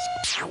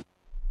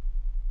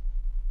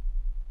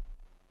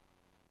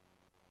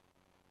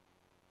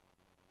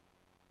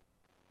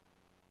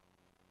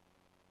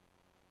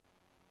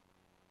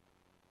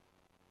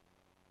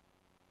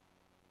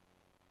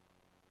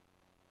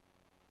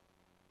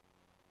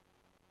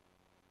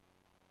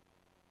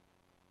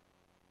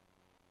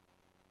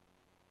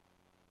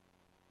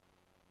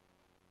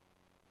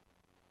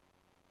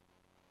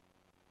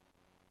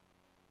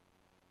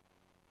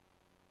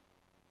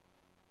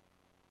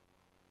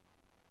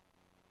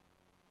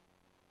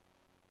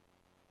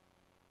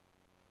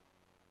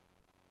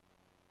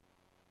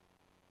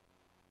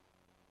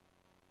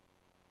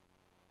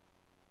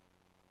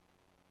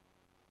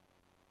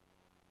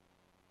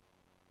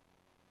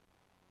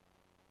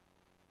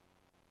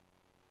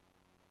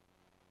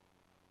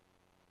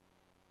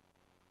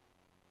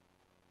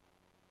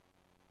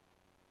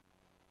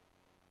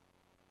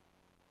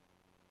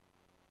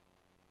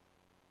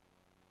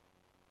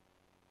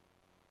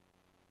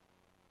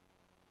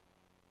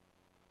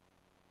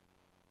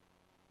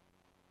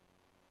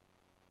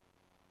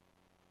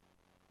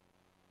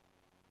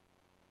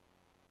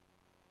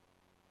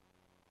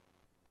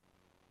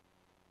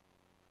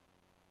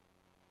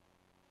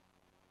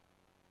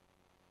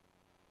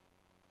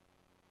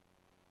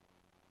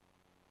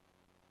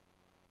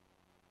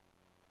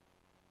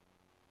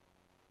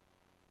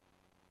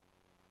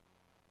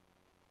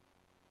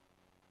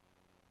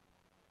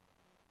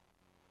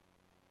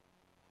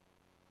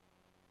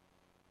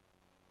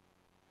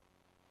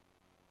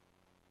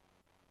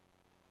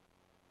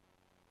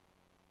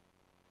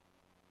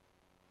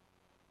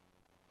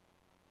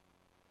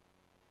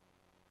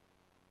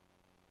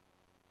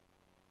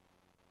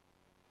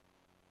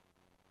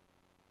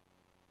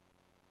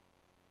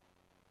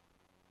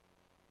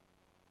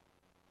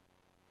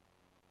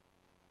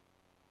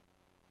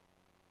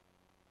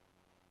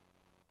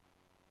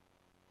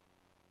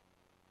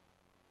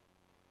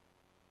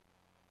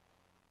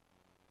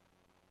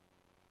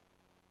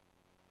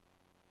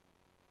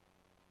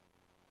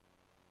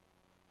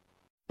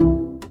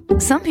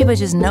 Some people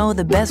just know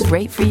the best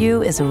rate for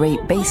you is a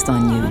rate based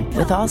on you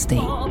with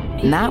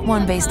Allstate, not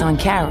one based on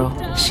Carol.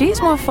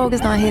 She's more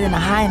focused on hitting a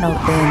high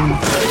note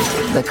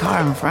than the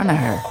car in front of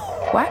her.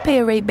 Why pay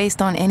a rate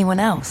based on anyone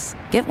else?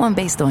 Get one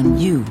based on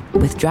you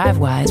with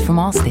DriveWise from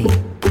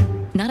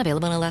Allstate. Not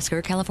available in Alaska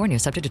or California,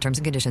 subject to terms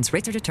and conditions.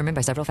 Rates are determined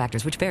by several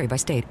factors, which vary by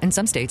state. In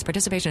some states,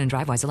 participation in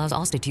DriveWise allows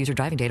Allstate to use your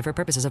driving data for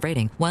purposes of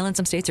rating. While in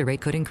some states, your rate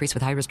could increase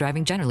with high-risk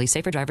driving. Generally,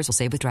 safer drivers will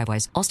save with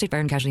DriveWise. Allstate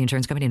Fire and Casualty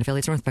Insurance Company and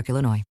affiliates, Northbrook,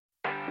 Illinois.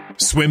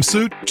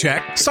 Swimsuit?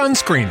 Check.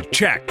 Sunscreen?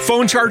 Check.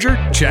 Phone charger?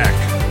 Check.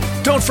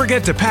 Don't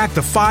forget to pack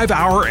the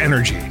 5-Hour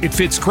Energy. It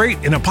fits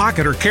great in a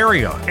pocket or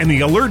carry-on, and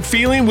the alert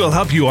feeling will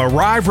help you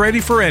arrive ready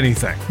for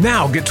anything.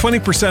 Now get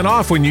 20%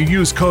 off when you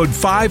use code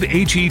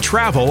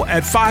 5HETRAVEL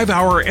at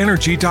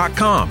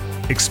 5hourenergy.com.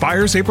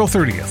 Expires April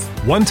 30th.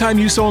 One-time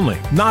use only.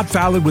 Not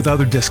valid with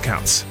other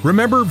discounts.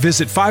 Remember,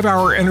 visit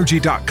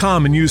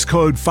 5hourenergy.com and use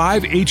code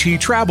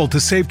 5HETRAVEL to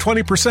save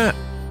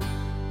 20%.